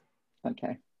offenders.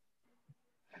 Okay.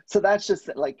 So that's just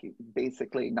like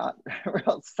basically not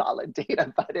real solid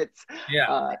data, but it's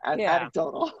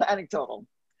anecdotal.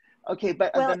 Okay,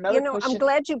 but well, another you know, question. I'm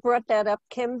glad you brought that up,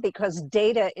 Kim, because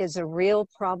data is a real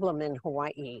problem in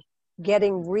Hawaii.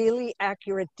 Getting really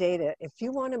accurate data. If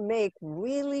you want to make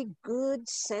really good,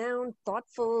 sound,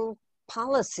 thoughtful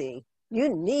policy, you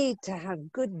need to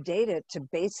have good data to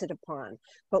base it upon.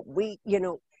 But we, you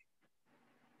know,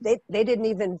 they didn't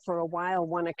even for a while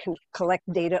want to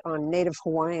collect data on Native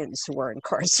Hawaiians who were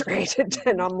incarcerated.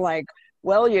 And I'm like,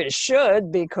 well, you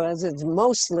should, because it's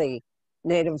mostly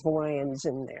Native Hawaiians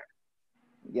in there.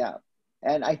 Yeah.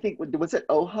 And I think, was it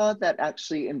OHA that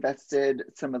actually invested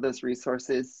some of those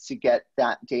resources to get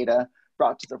that data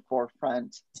brought to the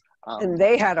forefront? And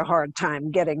they had a hard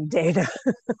time getting data.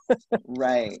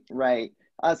 Right.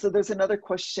 So there's another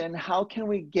question. How can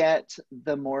we get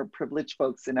the more privileged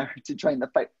folks in order to join the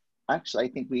fight? Actually, I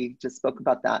think we just spoke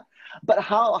about that. But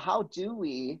how do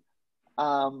we,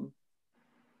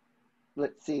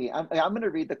 let's see, I'm going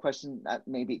to read the question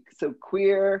maybe. So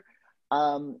queer,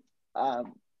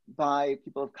 by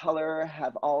people of color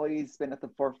have always been at the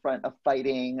forefront of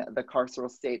fighting the carceral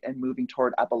state and moving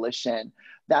toward abolition.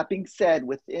 That being said,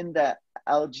 within the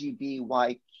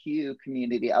LGBTQIA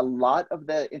community, a lot of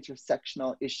the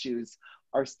intersectional issues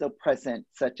are still present,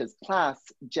 such as class,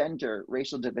 gender,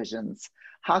 racial divisions.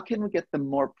 How can we get the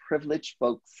more privileged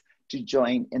folks to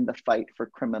join in the fight for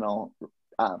criminal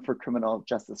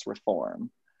justice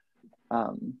reform?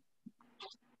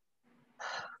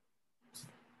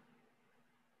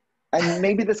 And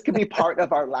maybe this could be part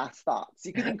of our last thoughts.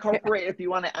 You can incorporate if you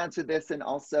want to answer this, and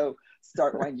also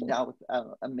start winding down with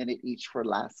a minute each for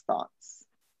last thoughts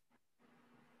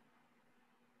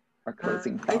or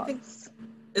closing thoughts. I think,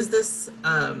 is this,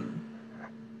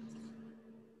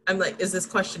 is this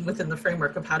question within the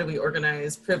framework of how do we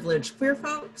organize privileged queer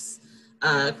folks,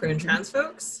 queer and trans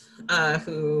folks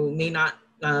who may not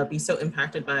be so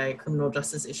impacted by criminal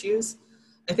justice issues?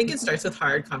 I think it starts with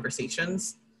hard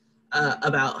conversations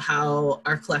about how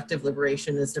our collective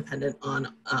liberation is dependent on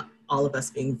all of us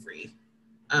being free.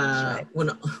 Right.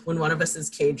 When one of us is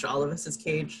caged, all of us is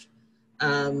caged.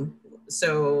 And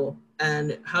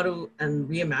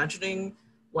reimagining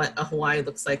what a Hawaii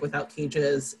looks like without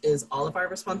cages is all of our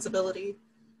responsibility.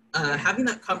 Having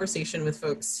that conversation with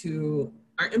folks who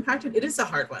aren't impacted, it is a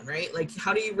hard one, right? Like,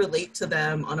 how do you relate to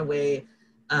them on a way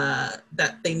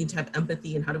that they need to have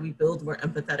empathy, and how do we build more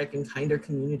empathetic and kinder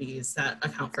communities that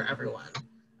account for everyone?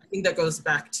 I think that goes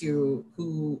back to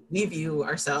who we view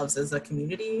ourselves as a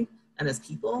community and as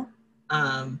people.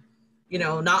 You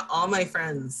know, not all my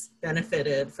friends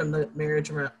benefited from the marriage,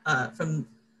 from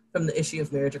the issue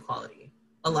of marriage equality.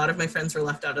 A lot of my friends were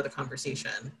left out of the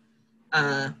conversation.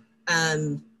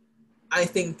 And I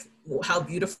think how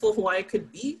beautiful Hawaii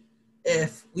could be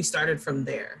if we started from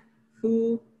there.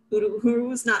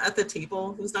 Who's not at the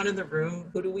table? Who's not in the room?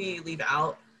 Who do we leave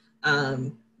out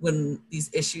when these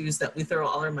issues that we throw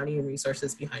all our money and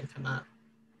resources behind come up?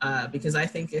 Because I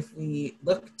think if we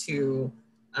look to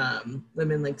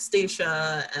women like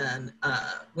Stacia and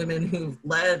women who've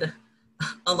led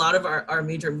a lot of our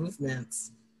major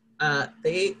movements,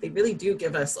 they really do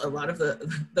give us a lot of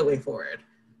the way forward.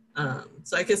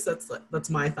 So I guess that's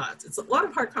my thoughts. It's a lot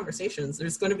of hard conversations.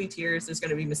 There's going to be tears, there's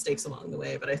going to be mistakes along the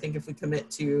way, but I think if we commit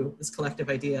to this collective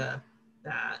idea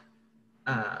that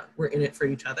we're in it for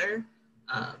each other,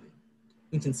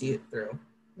 we can see it through.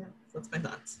 Yeah, so that's my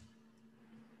thoughts.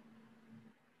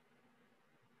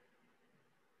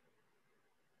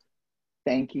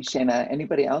 Thank you, Shayna.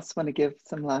 Anybody else want to give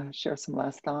share some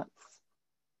last thoughts?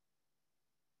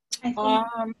 I think,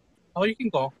 Oh, you can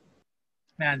go,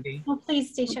 Mandy. well,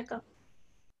 please, Stacia, go.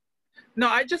 No,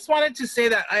 I just wanted to say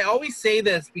that I always say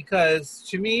this because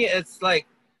to me it's like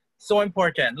so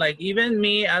important. Like even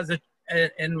me as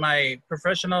in my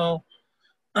professional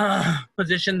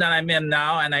position that I'm in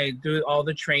now, and I do all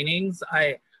the trainings,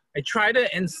 I try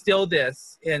to instill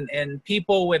this in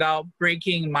people without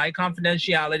breaking my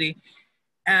confidentiality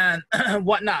and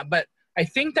whatnot. But I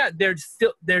think that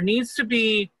there needs to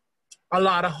be a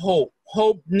lot of hope.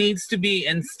 Hope needs to be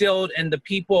instilled in the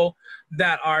people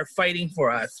that are fighting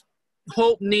for us.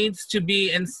 Hope needs to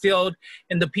be instilled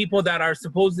in the people that are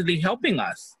supposedly helping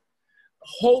us.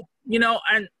 Hope,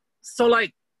 and so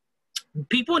like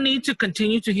people need to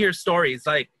continue to hear stories.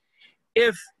 Like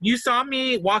if you saw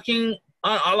me walking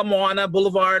on Ala Moana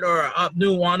Boulevard or up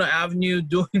Nuuanu Avenue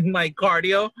doing my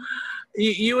cardio,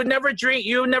 you would never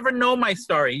you would never know my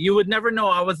story. You would never know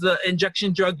I was an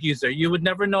injection drug user. You would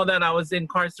never know that I was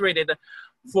incarcerated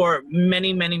for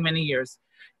many, many, many years,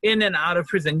 in and out of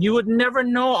prison. You would never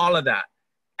know all of that.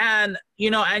 And,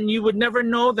 and you would never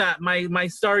know that my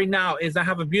story now is I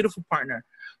have a beautiful partner,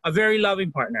 a very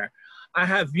loving partner. I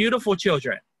have beautiful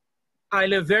children. I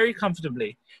live very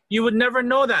comfortably. You would never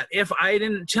know that if I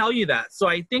didn't tell you that. So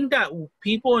I think that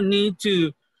people need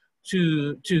to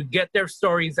get their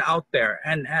stories out there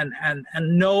and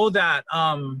know that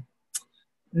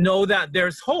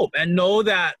there's hope, and know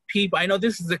that people, I know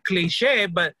this is a cliche,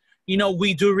 but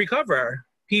we do recover.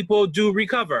 People do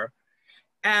recover.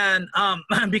 And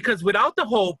because without the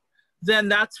hope, then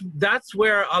that's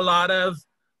where a lot of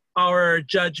our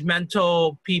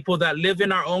judgmental people that live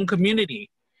in our own community,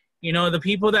 the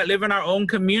people that live in our own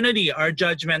community are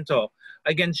judgmental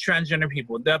against transgender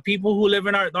people. The people who live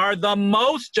in are the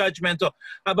most judgmental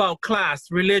about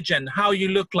class, religion, how you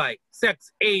look like,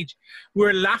 sex, age. We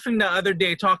were laughing the other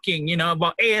day talking,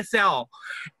 about ASL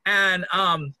and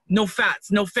no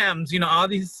fats, no femmes, all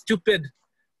these stupid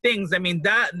things. I mean,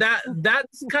 that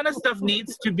kind of stuff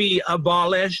needs to be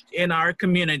abolished in our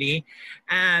community.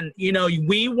 And,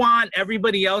 we want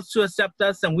everybody else to accept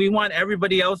us, and we want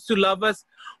everybody else to love us,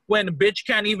 when a bitch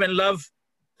can't even love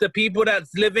the people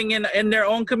that's living in their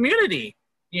own community,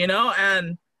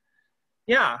 and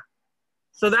yeah.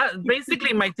 So that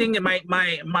basically my thing, and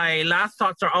my last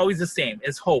thoughts are always the same,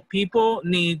 is hope. We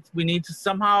need to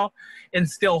somehow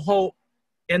instill hope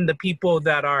in the people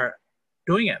that are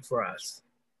doing it for us.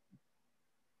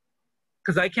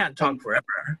 Because I can't talk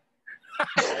forever.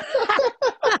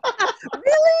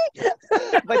 Really?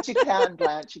 But you can,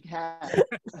 Blanche, you can.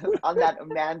 On that,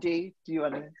 Mandy, do you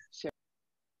want to share?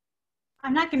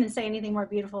 I'm not going to say anything more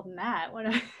beautiful than that. What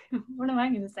am I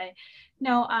going to say?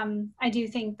 No, I do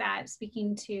think that,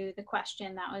 speaking to the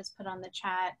question that was put on the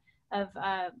chat of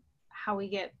how we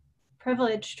get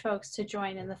privileged folks to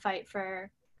join in the fight for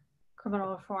criminal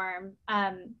reform,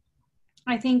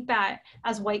 I think that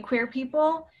as white queer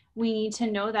people, we need to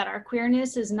know that our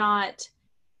queerness does not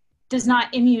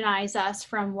immunize us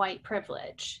from white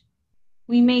privilege.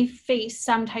 We may face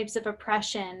some types of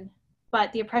oppression,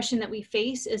 but the oppression that we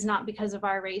face is not because of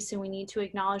our race, and we need to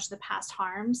acknowledge the past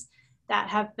harms that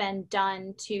have been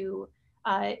done to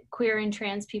queer and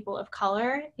trans people of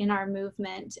color in our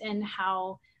movement, and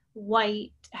how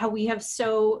we have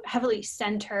so heavily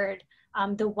centered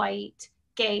the white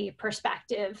gay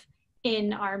perspective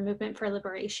in our movement for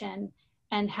liberation,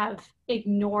 and have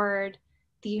ignored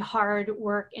the hard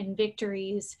work and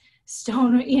victories,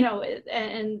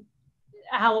 and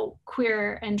how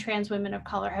queer and trans women of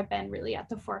color have been really at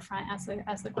the forefront,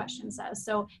 as the question says.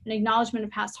 So an acknowledgement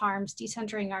of past harms,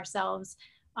 decentering ourselves,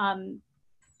 and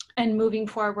moving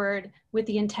forward with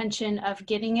the intention of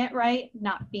getting it right,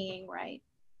 not being right.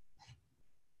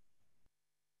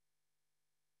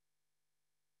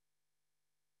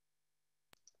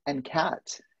 And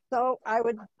Kat. So I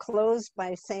would close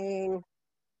by saying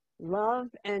love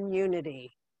and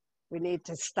unity. We need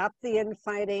to stop the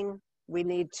infighting. We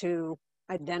need to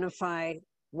identify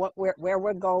where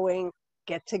we're going,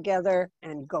 get together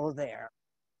and go there.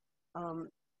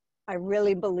 I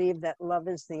really believe that love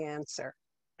is the answer.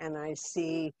 And I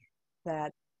see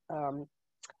that I've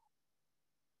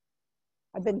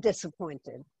been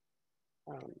disappointed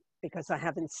because I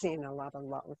haven't seen a lot of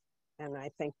love. And I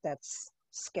think that's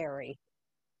scary,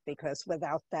 because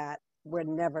without that, we're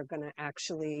never going to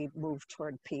actually move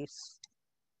toward peace.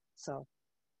 So,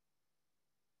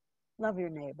 love your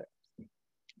neighbor.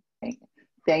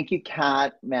 Thank you,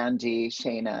 Kat, Mandy,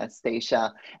 Shayna,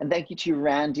 Stacia, and thank you to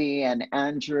Randy and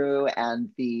Andrew and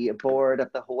the board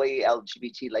of the Hawaii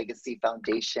LGBT Legacy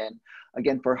Foundation,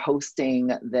 again, for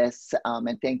hosting this,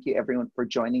 and thank you everyone for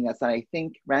joining us. And I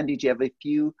think, Randy, do you have a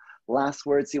few last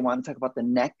words you want to talk about the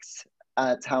next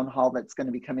town hall that's going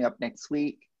to be coming up next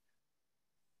week?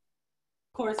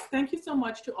 Of course, thank you so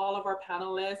much to all of our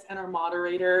panelists and our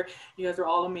moderator. You guys are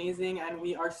all amazing, and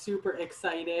we are super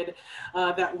excited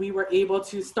that we were able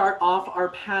to start off our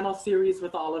panel series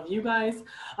with all of you guys.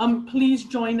 Please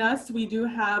join us. We do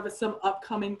have some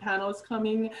upcoming panels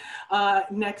coming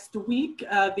next week.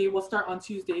 They will start on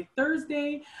Tuesday,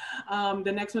 Thursday.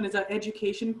 The next one is an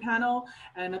education panel,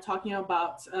 and talking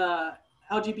about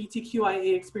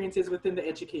LGBTQIA experiences within the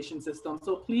education system.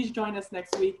 So please join us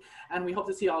next week, and we hope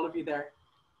to see all of you there.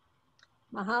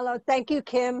 Mahalo. Thank you,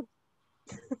 Kim.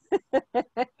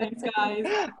 Thanks, guys.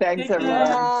 Thanks, everyone.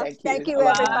 Thank you. Thank you,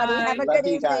 everybody. Have a Love good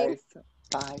you evening. guys.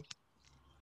 Bye.